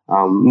so,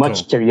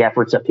 much to the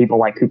efforts of people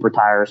like Cooper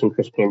Tires and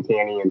Chris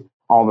Pantani and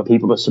all the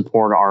people that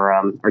support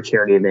our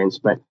charity events.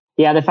 But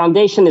yeah, the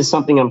foundation is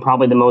something I'm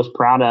probably the most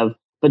proud of.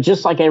 But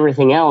just like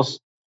everything else,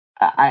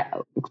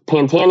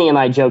 Pantani and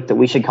I joked that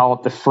we should call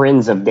it the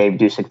Friends of Dave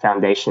Dusick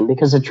Foundation,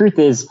 because the truth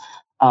is,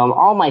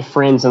 all my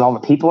friends and all the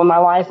people in my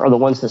life are the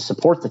ones that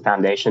support the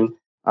foundation.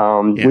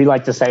 We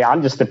like to say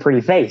I'm just a pretty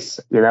face,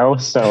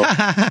 so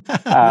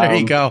there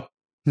you go.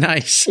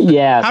 Nice.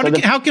 Yeah.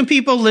 How can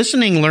people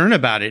listening learn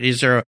about it?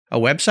 Is there a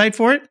website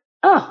for it?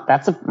 Oh,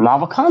 that's a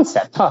novel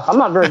concept. I'm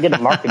not very good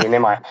at marketing,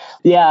 am I?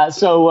 Yeah.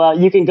 So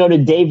you can go to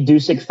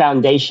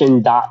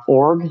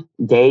davedusickfoundation.org,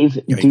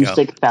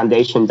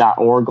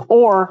 davedusickfoundation.org,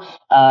 or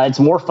it's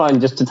more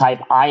fun just to type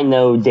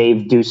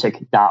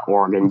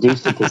iknowdavedusick.org, and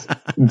Dusick is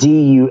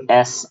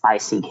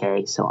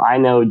DUSICK. So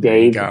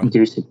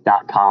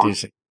iknowdavedusick.com.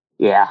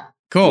 Yeah.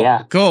 Cool.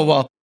 Yeah. Cool.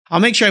 Well, I'll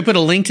make sure I put a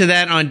link to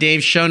that on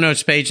Dave's show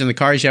notes page on the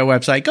Cars Yeah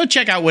website. Go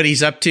check out what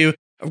he's up to.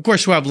 Of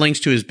course, we'll have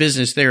links to his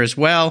business there as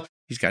well.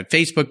 He's got a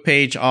Facebook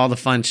page, all the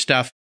fun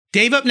stuff.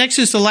 Dave, up next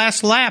is the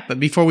last lap. But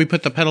before we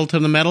put the pedal to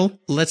the metal,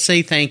 let's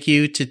say thank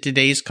you to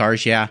today's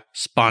Cars Yeah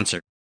sponsor.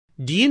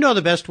 Do you know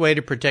the best way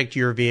to protect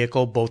your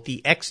vehicle, both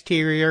the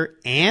exterior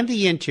and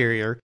the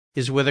interior,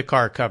 is with a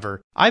car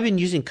cover? I've been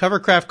using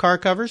Covercraft car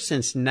covers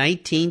since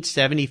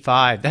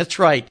 1975. That's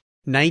right.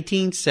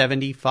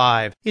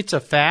 1975. It's a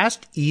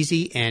fast,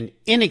 easy, and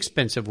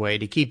inexpensive way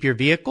to keep your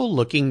vehicle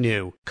looking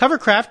new.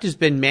 Covercraft has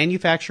been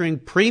manufacturing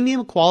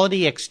premium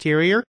quality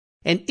exterior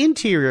and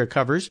interior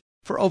covers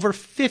for over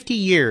 50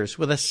 years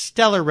with a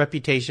stellar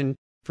reputation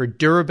for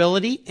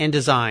durability and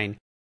design.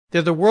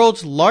 They're the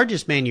world's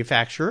largest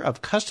manufacturer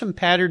of custom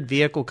patterned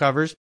vehicle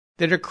covers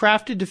that are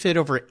crafted to fit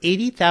over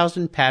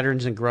 80,000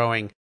 patterns and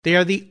growing. They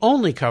are the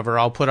only cover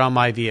I'll put on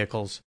my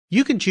vehicles.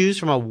 You can choose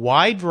from a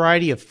wide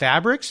variety of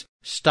fabrics,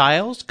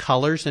 styles,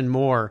 colors, and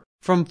more.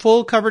 From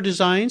full cover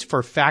designs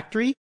for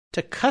factory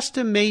to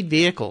custom-made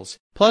vehicles,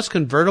 plus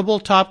convertible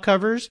top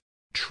covers,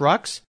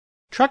 trucks,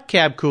 truck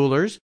cab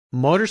coolers,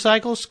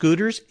 motorcycles,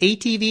 scooters,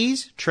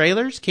 ATVs,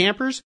 trailers,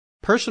 campers,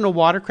 personal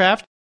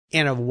watercraft,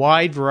 and a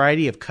wide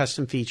variety of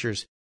custom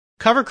features.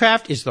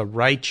 Covercraft is the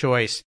right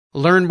choice.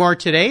 Learn more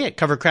today at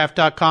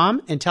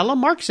covercraft.com and tell them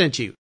Mark sent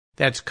you.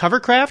 That's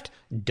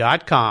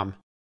covercraft.com.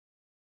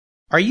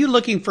 Are you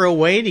looking for a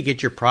way to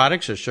get your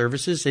products or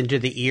services into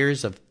the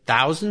ears of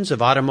thousands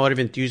of automotive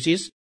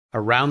enthusiasts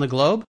around the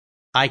globe?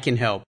 I can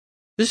help.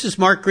 This is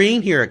Mark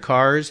Green here at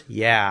Cars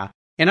Yeah,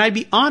 and I'd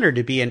be honored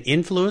to be an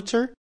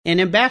influencer and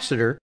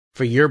ambassador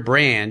for your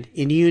brand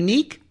in a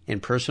unique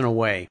and personal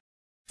way.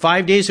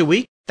 5 days a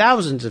week,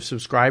 thousands of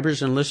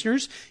subscribers and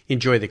listeners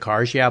enjoy the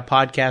Cars Yeah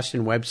podcast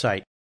and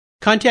website.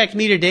 Contact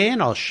me today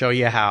and I'll show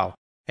you how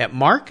at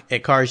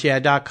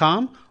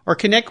mark@carsyeah.com or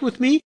connect with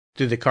me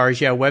through the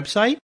Cars Yeah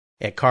website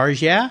at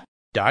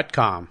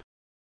carsyeah.com.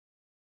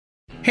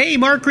 Hey,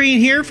 Mark Green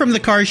here from the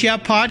Cars Yeah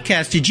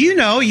podcast. Did you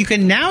know you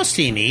can now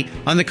see me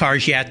on the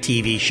Cars Yeah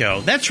TV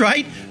show? That's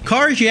right,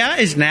 Cars Yeah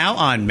is now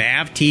on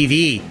MAV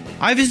TV.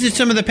 I visit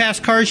some of the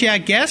past Cars Yeah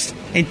guests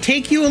and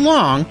take you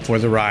along for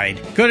the ride.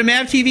 Go to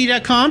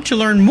mavtv.com to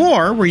learn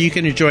more where you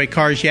can enjoy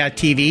Cars Yeah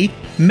TV.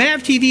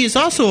 MAV TV is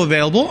also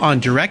available on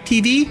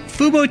DirecTV,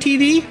 Fubo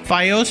TV,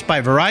 Fios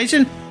by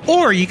Verizon,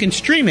 or you can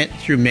stream it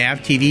through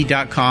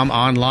mavtv.com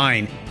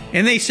online.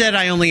 And they said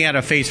I only had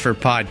a face for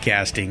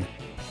podcasting.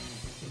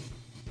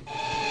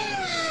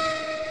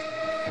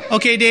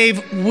 Okay,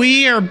 Dave,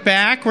 we are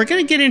back. We're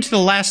going to get into the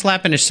last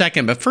lap in a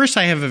second, but first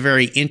I have a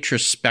very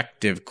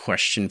introspective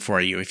question for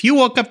you. If you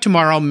woke up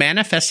tomorrow,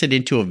 manifested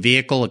into a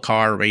vehicle, a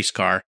car, a race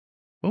car,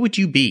 what would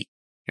you be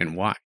and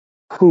why?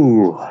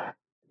 Ooh.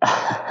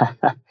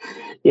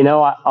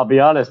 I'll be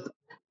honest.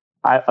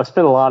 I've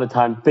spent a lot of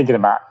time thinking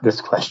about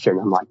this question.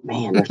 I'm like,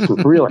 man, there's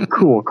some really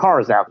cool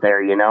cars out there,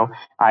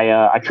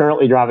 I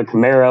currently drive a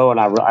Camaro, and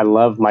I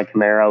love my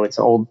Camaro. It's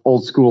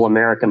old school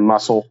American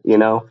muscle,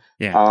 Yeah.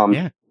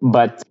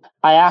 But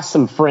I asked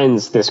some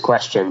friends this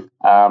question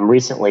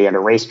recently at a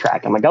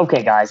racetrack. I'm like,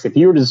 okay, guys, if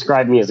you were to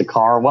describe me as a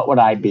car, what would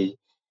I be?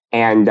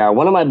 And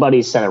one of my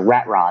buddies said a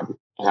rat rod.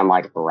 And I'm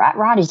like, a rat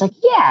rod? He's like,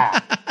 yeah.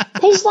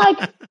 He's like,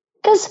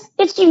 because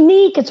it's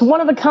unique. It's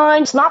one of a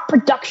kind. It's not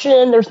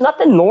production. There's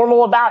nothing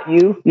normal about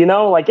you,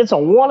 it's a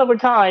one of a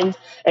kind,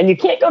 and you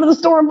can't go to the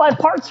store and buy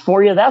parts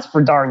for you. That's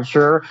for darn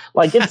sure.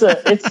 Like it's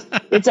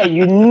a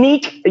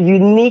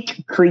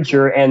unique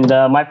creature. And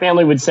my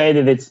family would say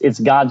that it's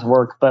God's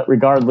work, but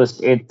regardless,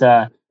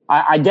 I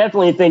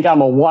definitely think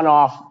I'm a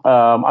one-off.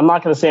 I'm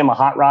not going to say I'm a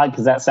hot rod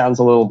because that sounds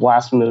a little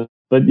blasphemous.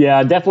 But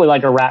yeah, definitely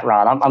like a rat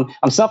rod.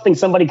 I'm something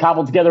somebody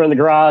cobbled together in the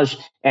garage,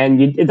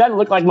 and it doesn't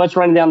look like much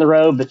running down the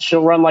road, but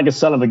she'll run like a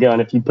son of a gun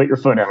if you put your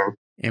foot in her.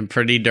 And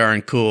pretty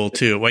darn cool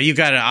too. Well, you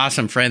got an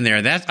awesome friend there.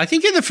 I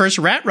think you're the first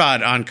rat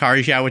rod on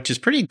Cars Yeah, which is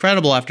pretty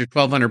incredible after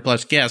 1,200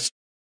 plus guests.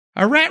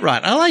 A rat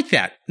rod, I like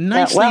that.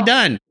 Nicely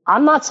done.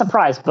 I'm not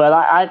surprised, but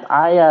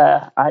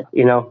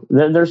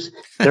there's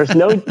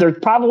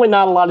probably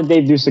not a lot of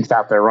Dave Duseks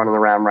out there running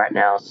around right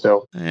now.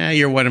 So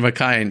you're one of a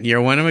kind.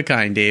 You're one of a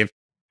kind, Dave.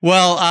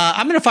 Well,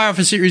 I'm going to fire off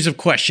a series of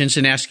questions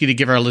and ask you to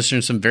give our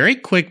listeners some very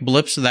quick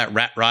blips of that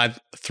rat rod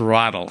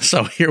throttle.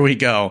 So here we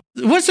go.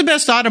 What's the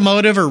best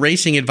automotive or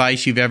racing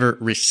advice you've ever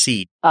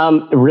received?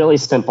 Really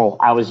simple.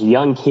 I was a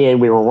young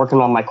kid. We were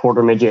working on my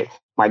quarter midget.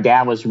 My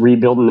dad was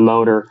rebuilding the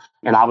motor,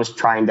 and I was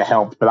trying to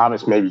help, but I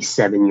was maybe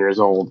 7 years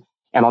old.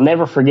 And I'll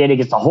never forget, he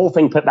gets the whole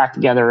thing put back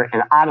together,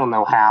 and I don't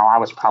know how. I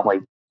was probably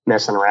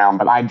messing around,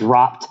 but I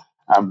dropped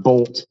a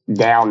bolt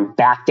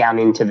back down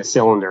into the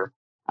cylinder.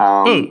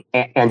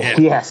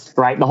 Yes,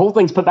 right. The whole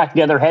thing's put back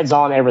together, heads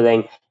on,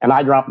 everything. And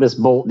I dropped this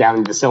bolt down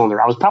into the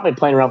cylinder. I was probably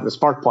playing around with the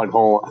spark plug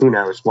hole, who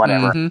knows,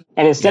 whatever. Mm-hmm.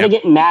 And instead of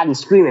getting mad and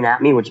screaming at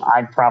me, which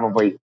I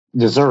probably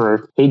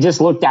deserved, he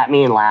just looked at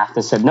me and laughed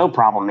and said, no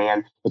problem,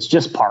 man. It's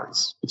just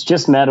parts. It's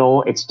just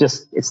metal.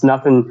 It's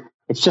nothing.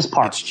 It's just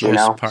parts, it's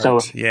just parts. So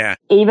yeah.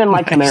 Even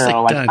my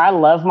Camaro, I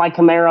love my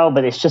Camaro,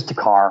 but it's just a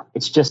car.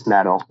 It's just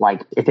metal.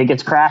 Like if it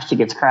gets crashed, it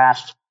gets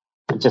crashed.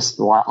 We'll just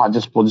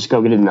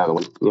go get another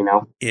one,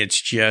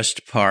 It's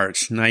just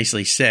parts.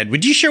 Nicely said.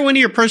 Would you share one of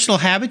your personal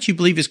habits you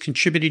believe has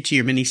contributed to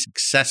your many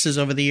successes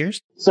over the years?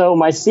 So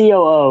my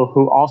COO,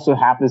 who also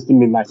happens to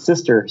be my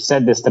sister,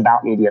 said this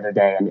about me the other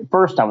day. And at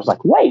first I was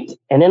like, wait.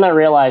 And then I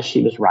realized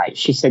she was right.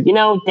 She said,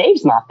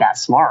 Dave's not that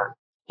smart.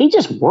 He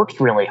just works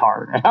really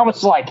hard. And I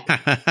was like,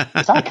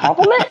 is that a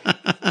compliment?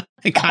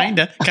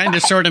 Kinda,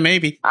 sort of,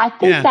 maybe. I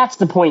think that's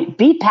the point.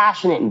 Be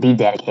passionate and be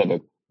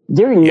dedicated.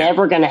 They're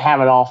never going to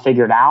have it all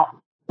figured out.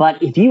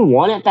 But if you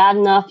want it bad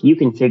enough, you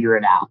can figure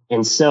it out.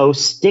 And so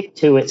stick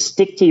to it,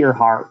 stick to your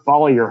heart,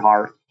 follow your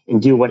heart, and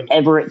do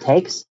whatever it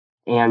takes,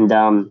 and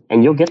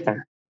you'll get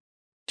there.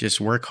 Just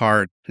work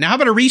hard. Now, how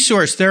about a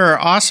resource? There are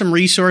awesome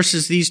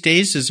resources these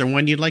days. Is there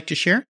one you'd like to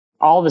share?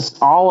 All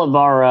of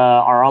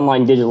our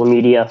online digital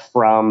media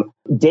from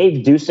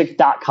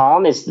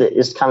DaveDusick.com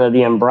is kind of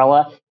the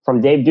umbrella.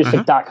 From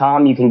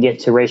DaveDusick.com, you can get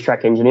to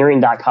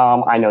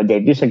RacetrackEngineering.com. I know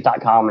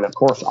DaveDusick.com, and of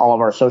course, all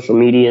of our social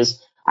medias.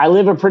 I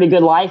live a pretty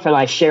good life, and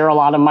I share a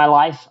lot of my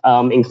life,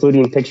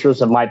 including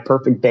pictures of my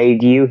perfect bay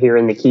view here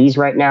in the Keys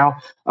right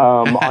now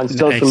on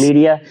social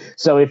media.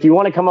 So if you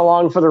want to come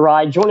along for the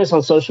ride, join us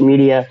on social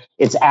media.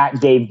 It's at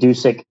Dave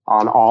Dusick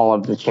on all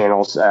of the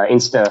channels,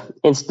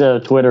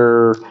 Insta,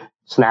 Twitter,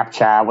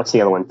 Snapchat. What's the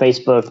other one?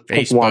 Facebook.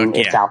 Pick one.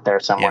 It's out there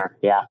somewhere.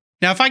 Yeah.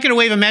 Now, if I could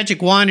wave a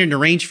magic wand and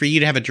arrange for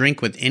you to have a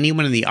drink with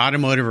anyone in the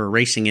automotive or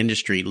racing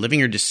industry,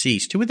 living or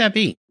deceased, who would that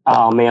be?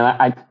 Oh,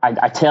 man,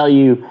 I tell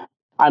you,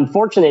 I'm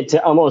fortunate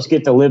to almost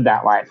get to live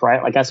that life,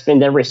 right? Like I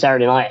spend every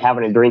Saturday night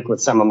having a drink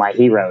with some of my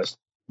heroes.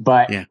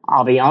 But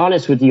I'll be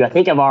honest with you, I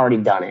think I've already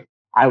done it.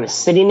 I was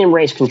sitting in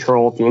race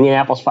control at the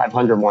Indianapolis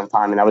 500 one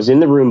time, and I was in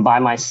the room by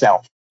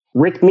myself.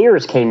 Rick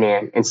Mears came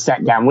in and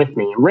sat down with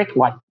me. And Rick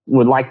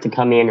would like to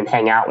come in and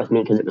hang out with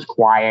me because it was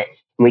quiet.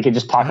 And we could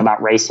just talk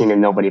about racing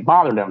and nobody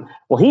bothered him.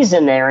 Well, he's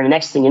in there, and the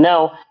next thing you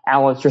know,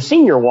 Al Unser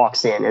Sr.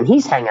 walks in, and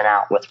he's hanging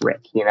out with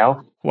Rick, you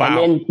know?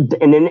 Wow. And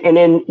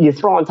then you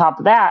throw on top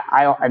of that,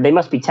 they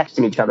must be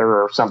texting each other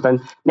or something.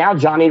 Now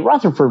Johnny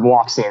Rutherford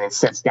walks in and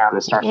sits down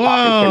and starts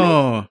talking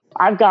to me.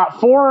 I've got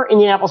 4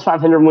 Indianapolis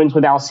 500 wins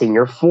with Al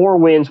Sr., 4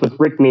 wins with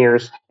Rick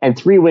Mears, and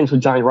 3 wins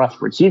with Johnny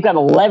Rutherford. So you've got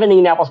 11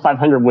 Indianapolis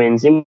 500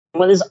 wins in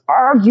what is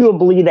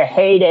arguably the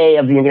heyday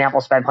of the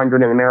Indianapolis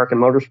 500 in American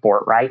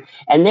motorsport, right?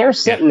 And they're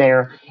sitting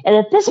there, and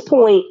at this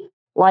point,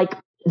 like,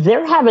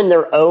 they're having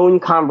their own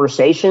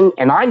conversation,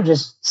 and I'm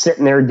just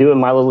sitting there doing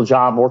my little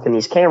job, working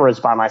these cameras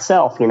by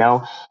myself, you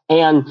know?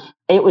 And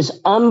it was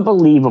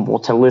unbelievable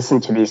to listen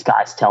to these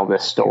guys tell their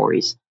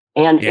stories.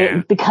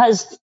 And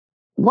because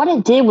what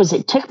it did was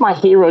it took my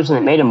heroes and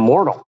it made them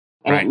mortal.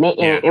 And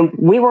and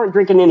we weren't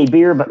drinking any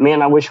beer, but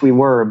man, I wish we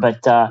were.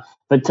 But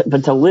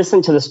to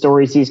listen to the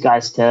stories these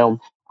guys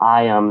tell,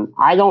 I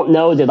don't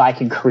know that I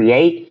could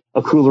create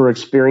a cooler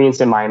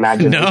experience in my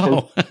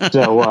imagination.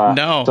 So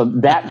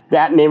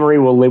that memory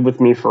will live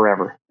with me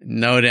forever.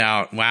 No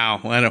doubt. Wow.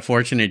 What a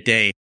fortunate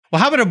day. Well,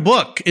 how about a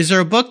book? Is there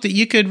a book that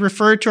you could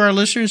refer to our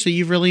listeners that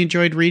you've really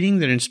enjoyed reading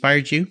that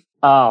inspired you?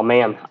 Oh,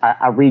 man,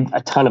 I read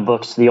a ton of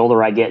books. The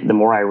older I get, the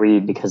more I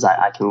read because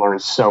I can learn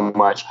so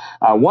much.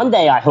 One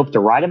day I hope to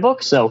write a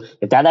book. So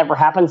if that ever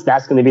happens,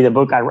 that's going to be the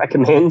book I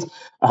recommend.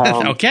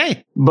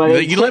 Okay.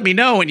 But you let me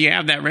know when you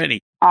have that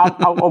ready.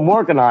 I'm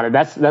working on it.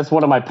 That's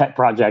one of my pet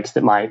projects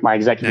that my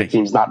executive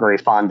team's not very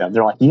fond of.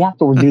 They're like, you have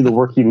to do the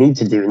work you need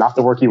to do, not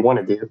the work you want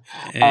to do.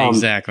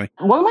 Exactly.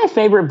 One of my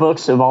favorite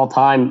books of all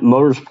time,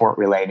 motorsport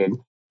related,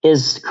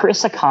 is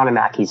Chris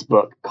Economaki's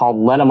book called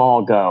Let 'Em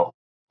All Go.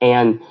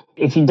 And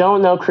if you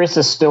don't know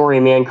Chris's story,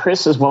 man,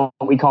 Chris is what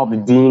we call the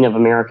dean of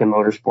American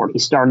motorsport. He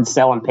started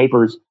selling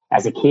papers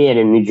as a kid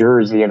in New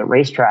Jersey at a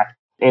racetrack.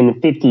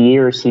 In 50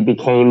 years, he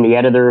became the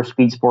editor of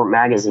Speed Sport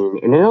magazine.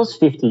 And in those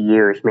 50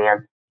 years,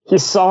 man, he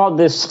saw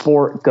this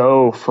sport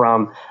go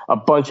from a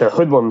bunch of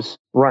hoodlums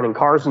running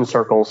cars in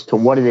circles to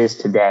what it is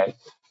today.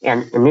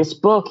 And in this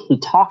book, he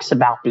talks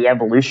about the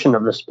evolution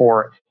of the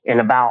sport and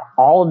about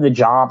all of the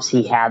jobs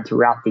he had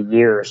throughout the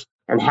years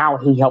and how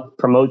he helped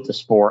promote the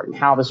sport and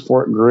how the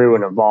sport grew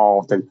and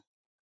evolved. And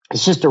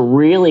it's just a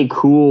really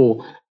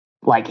cool,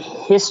 like,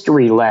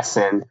 history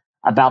lesson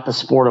about the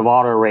sport of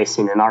auto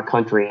racing in our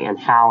country and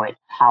how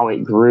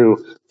it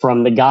grew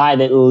from the guy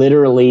that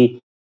literally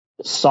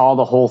saw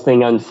the whole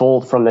thing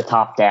unfold from the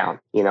top down.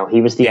 You know,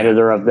 he was the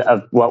editor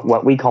of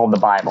what we called the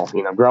Bible.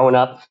 You know, growing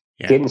up,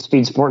 getting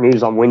Speed Sport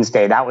News on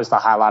Wednesday, that was the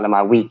highlight of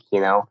my week,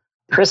 you know.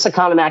 Chris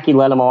Economaki,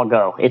 Let 'Em All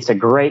Go. It's a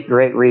great,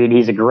 great read.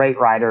 He's a great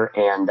writer,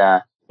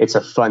 and it's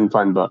a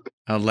fun book.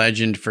 A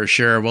legend for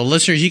sure. Well,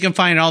 listeners, you can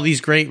find all these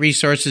great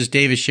resources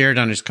Dave has shared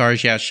on his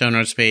Cars Yeah show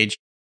notes page.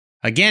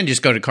 Again,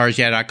 just go to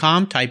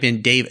carsyeah.com, type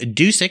in Dave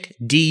Dusick,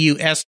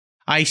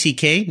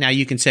 D-U-S-I-C-K. Now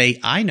you can say,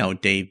 I know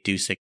Dave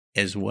Dusick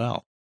as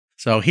well.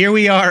 So here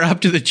we are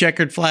up to the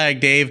checkered flag,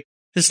 Dave.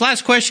 This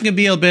last question can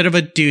be a bit of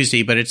a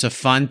doozy, but it's a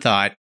fun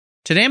thought.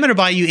 Today, I'm going to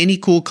buy you any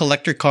cool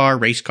collector car,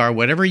 race car,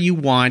 whatever you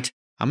want.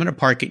 I'm going to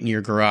park it in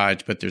your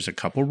garage, but there's a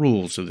couple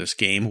rules of this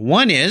game.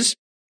 One is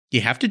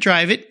you have to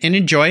drive it and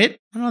enjoy it.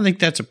 I don't think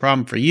that's a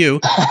problem for you.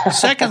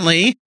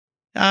 Secondly,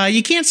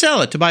 you can't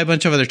sell it to buy a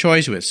bunch of other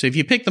toys with. So if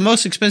you pick the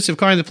most expensive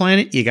car on the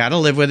planet, you got to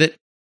live with it.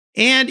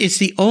 And it's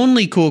the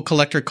only cool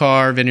collector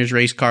car, vintage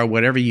race car,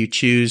 whatever you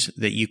choose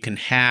that you can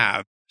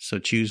have. So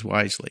choose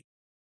wisely.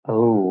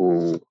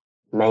 Oh,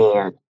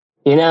 man.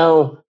 You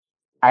know,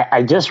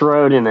 I just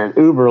rode in an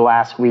Uber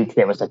last week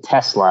that was a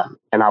Tesla,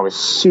 and I was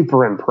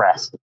super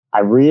impressed.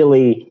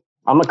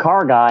 I'm a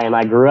car guy, and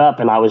I grew up,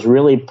 and I was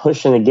really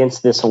pushing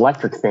against this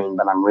electric thing,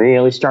 but I'm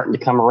really starting to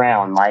come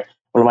around.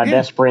 One of my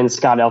best friends,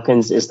 Scott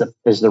Elkins, is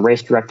the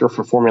race director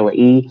for Formula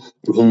E,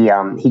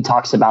 and he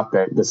talks about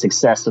the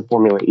success of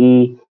Formula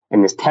E,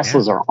 and his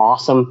Teslas are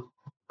awesome.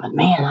 But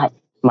man,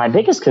 my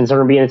biggest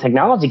concern being a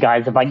technology guy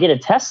is if I get a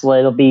Tesla,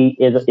 it'll be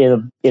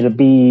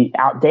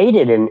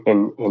outdated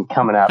and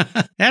coming up.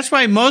 That's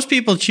why most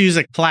people choose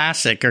a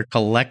classic or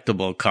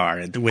collectible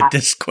car with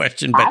this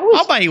question. But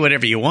I'll buy you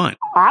whatever you want.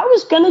 I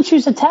was going to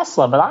choose a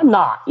Tesla, but I'm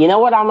not. You know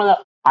what?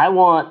 I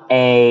want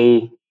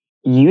a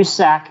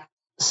USAC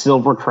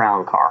Silver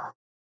Crown car.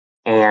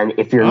 And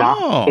if you're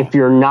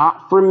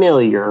not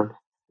familiar,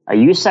 a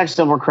USAC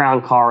Silver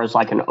Crown car is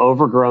like an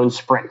overgrown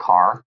sprint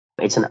car.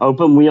 It's an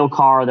open wheel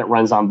car that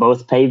runs on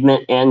both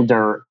pavement and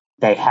dirt.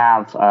 They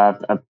have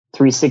a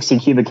 360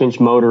 cubic inch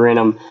motor in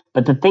them.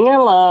 But the thing I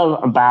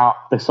love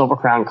about the Silver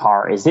Crown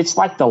car is it's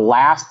like the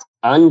last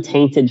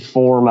untainted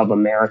form of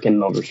American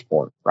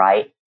motorsport,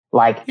 right?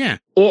 Like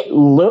it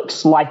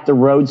looks like the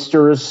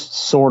Roadsters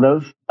sort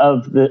of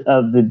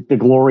the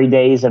glory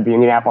days of the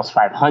Indianapolis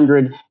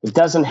 500. It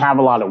doesn't have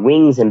a lot of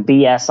wings and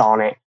BS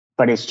on it.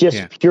 But it's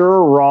just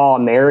pure, raw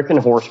American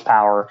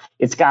horsepower.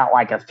 It's got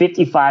like a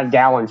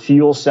 55-gallon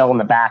fuel cell in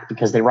the back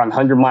because they run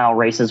 100-mile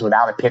races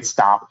without a pit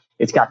stop.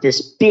 It's got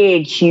this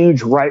big,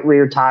 huge right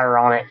rear tire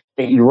on it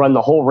that you run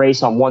the whole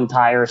race on one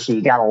tire, so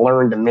you got to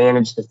learn to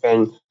manage the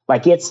thing.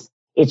 Like it's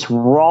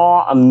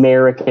raw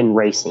American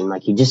racing.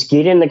 Like you just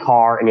get in the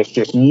car and it's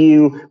just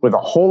you with a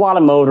whole lot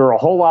of motor, a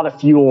whole lot of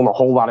fuel, and a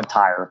whole lot of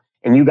tire,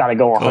 and you got to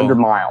go 100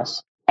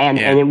 miles.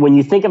 And when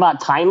you think about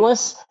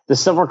timeless, the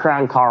Silver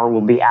Crown car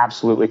will be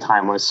absolutely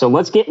timeless. So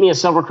let's get me a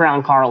Silver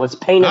Crown car. Let's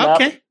paint it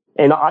up.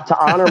 And to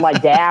honor my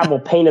dad,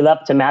 we'll paint it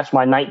up to match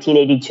my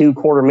 1982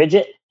 quarter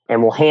midget,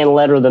 and we'll hand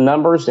letter the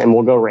numbers, and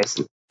we'll go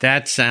racing.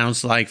 That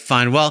sounds like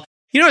fun. Well,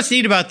 you know what's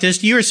neat about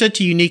this? You are such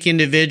a unique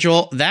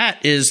individual.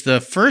 That is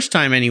the first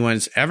time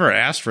anyone's ever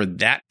asked for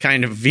that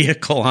kind of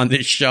vehicle on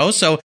this show.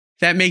 So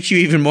that makes you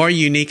even more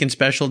unique and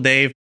special,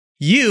 Dave.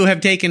 You have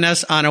taken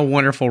us on a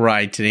wonderful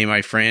ride today,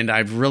 my friend.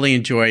 I've really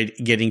enjoyed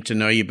getting to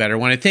know you better. I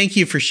want to thank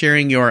you for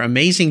sharing your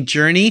amazing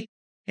journey.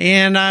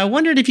 And I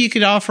wondered if you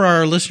could offer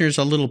our listeners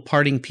a little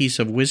parting piece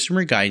of wisdom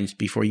or guidance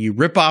before you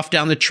rip off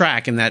down the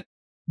track in that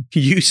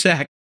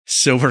USAC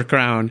Silver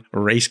Crown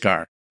race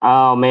car.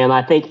 Oh, man,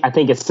 I think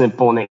it's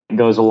simple, and it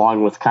goes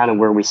along with kind of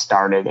where we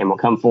started, and we'll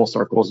come full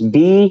circles.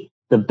 Be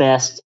the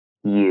best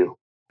you.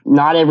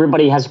 Not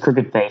everybody has a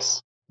crooked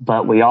face,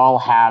 but we all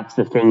have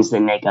the things that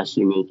make us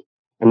unique.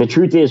 And the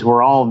truth is,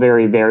 we're all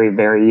very, very,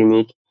 very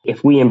unique.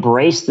 If we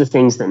embrace the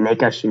things that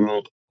make us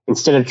unique,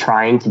 instead of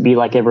trying to be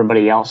like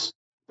everybody else,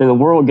 then the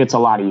world gets a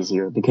lot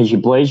easier because you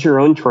blaze your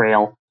own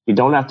trail. You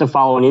don't have to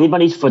follow in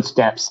anybody's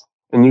footsteps,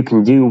 and you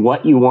can do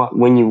what you want,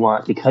 when you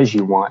want, because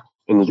you want,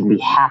 and you can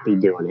be happy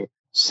doing it.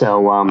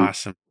 So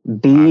awesome.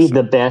 Be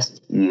the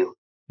best you.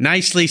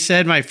 Nicely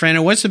said, my friend.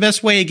 And what's the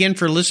best way, again,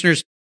 for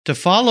listeners to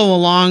follow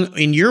along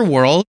in your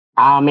world?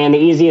 Man, the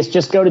easiest,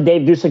 just go to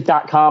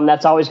davedusick.com.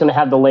 That's always going to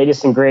have the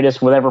latest and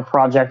greatest, whatever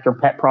project or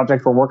pet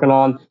project we're working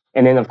on.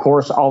 And then, of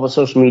course, all the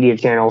social media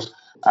channels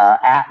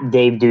at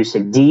Dave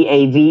Dusick,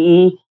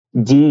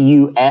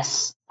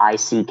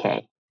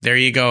 DAVEDUSICK. There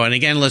you go. And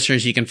again,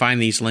 listeners, you can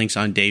find these links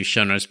on Dave's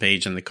show notes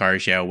page on the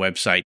Cars Yeah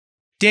website.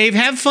 Dave,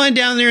 have fun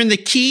down there in the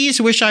Keys.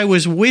 Wish I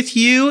was with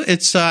you.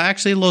 It's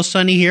actually a little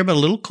sunny here, but a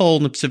little cold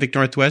in the Pacific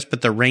Northwest.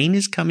 But the rain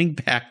is coming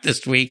back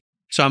this week,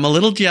 so I'm a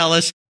little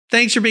jealous.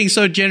 Thanks for being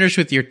so generous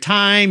with your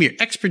time, your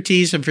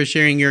expertise, and for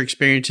sharing your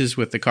experiences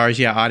with the Cars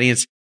Yeah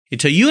audience.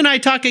 Until you and I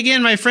talk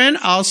again, my friend,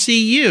 I'll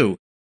see you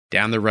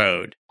down the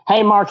road.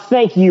 Hey, Mark,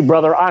 thank you,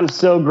 brother. I'm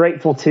so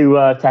grateful to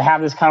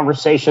have this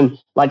conversation.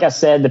 Like I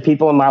said, the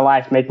people in my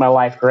life make my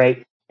life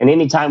great. And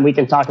anytime we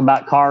can talk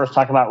about cars,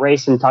 talk about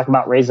racing, talk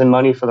about raising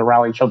money for the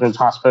Raleigh Children's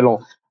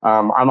Hospital,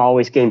 I'm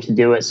always game to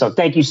do it. So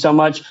thank you so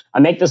much. I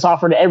make this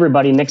offer to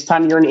everybody. Next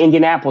time you're in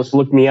Indianapolis,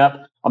 look me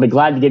up. I'll be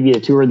glad to give you a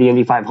tour of the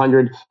Indy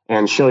 500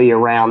 and show you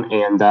around,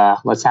 and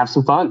let's have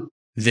some fun.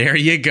 There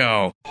you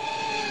go.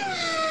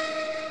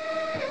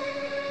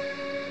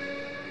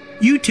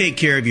 You take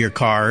care of your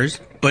cars,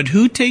 but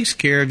who takes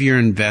care of your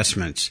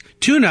investments?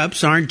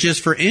 Tune-ups aren't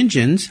just for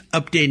engines.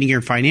 Updating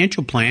your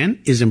financial plan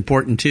is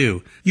important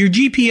too. Your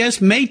GPS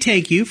may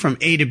take you from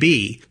A to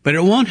B, but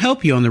it won't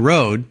help you on the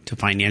road to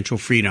financial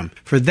freedom.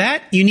 For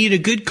that, you need a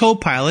good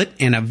co-pilot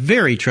and a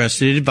very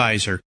trusted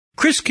advisor.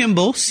 Chris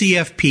Kimball,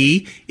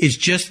 CFP, is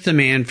just the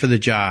man for the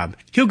job.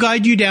 He'll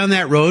guide you down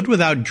that road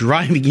without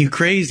driving you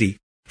crazy.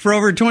 For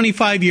over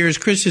 25 years,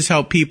 Chris has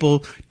helped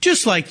people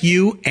just like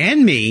you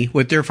and me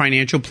with their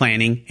financial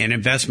planning and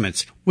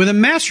investments. With a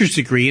master's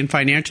degree in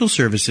financial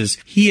services,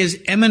 he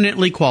is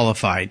eminently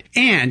qualified,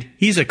 and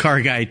he's a car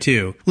guy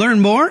too.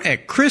 Learn more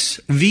at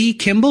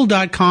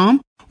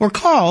chrisvkimball.com or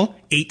call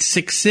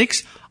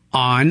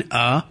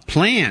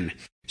 866-ON-A-PLAN.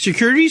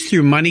 Securities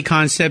through Money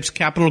Concepts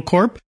Capital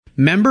Corp.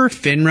 Member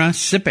FINRA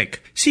SIPC.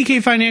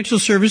 CK Financial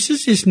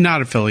Services is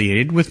not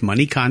affiliated with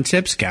Money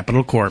Concepts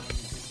Capital Corp.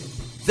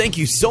 Thank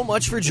you so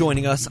much for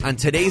joining us on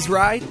today's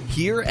ride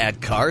here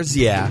at Cars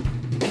Yeah.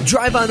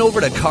 Drive on over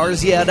to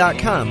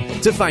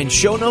carsyeah.com to find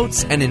show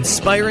notes and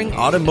inspiring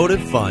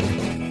automotive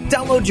fun.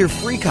 Download your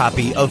free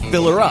copy of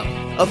Filler Up,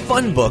 a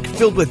fun book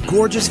filled with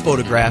gorgeous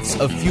photographs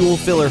of fuel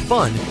filler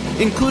fun,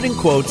 including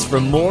quotes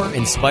from more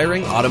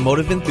inspiring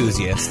automotive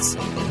enthusiasts.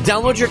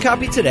 Download your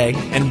copy today,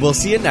 and we'll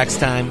see you next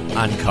time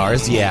on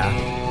Cars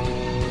Yeah!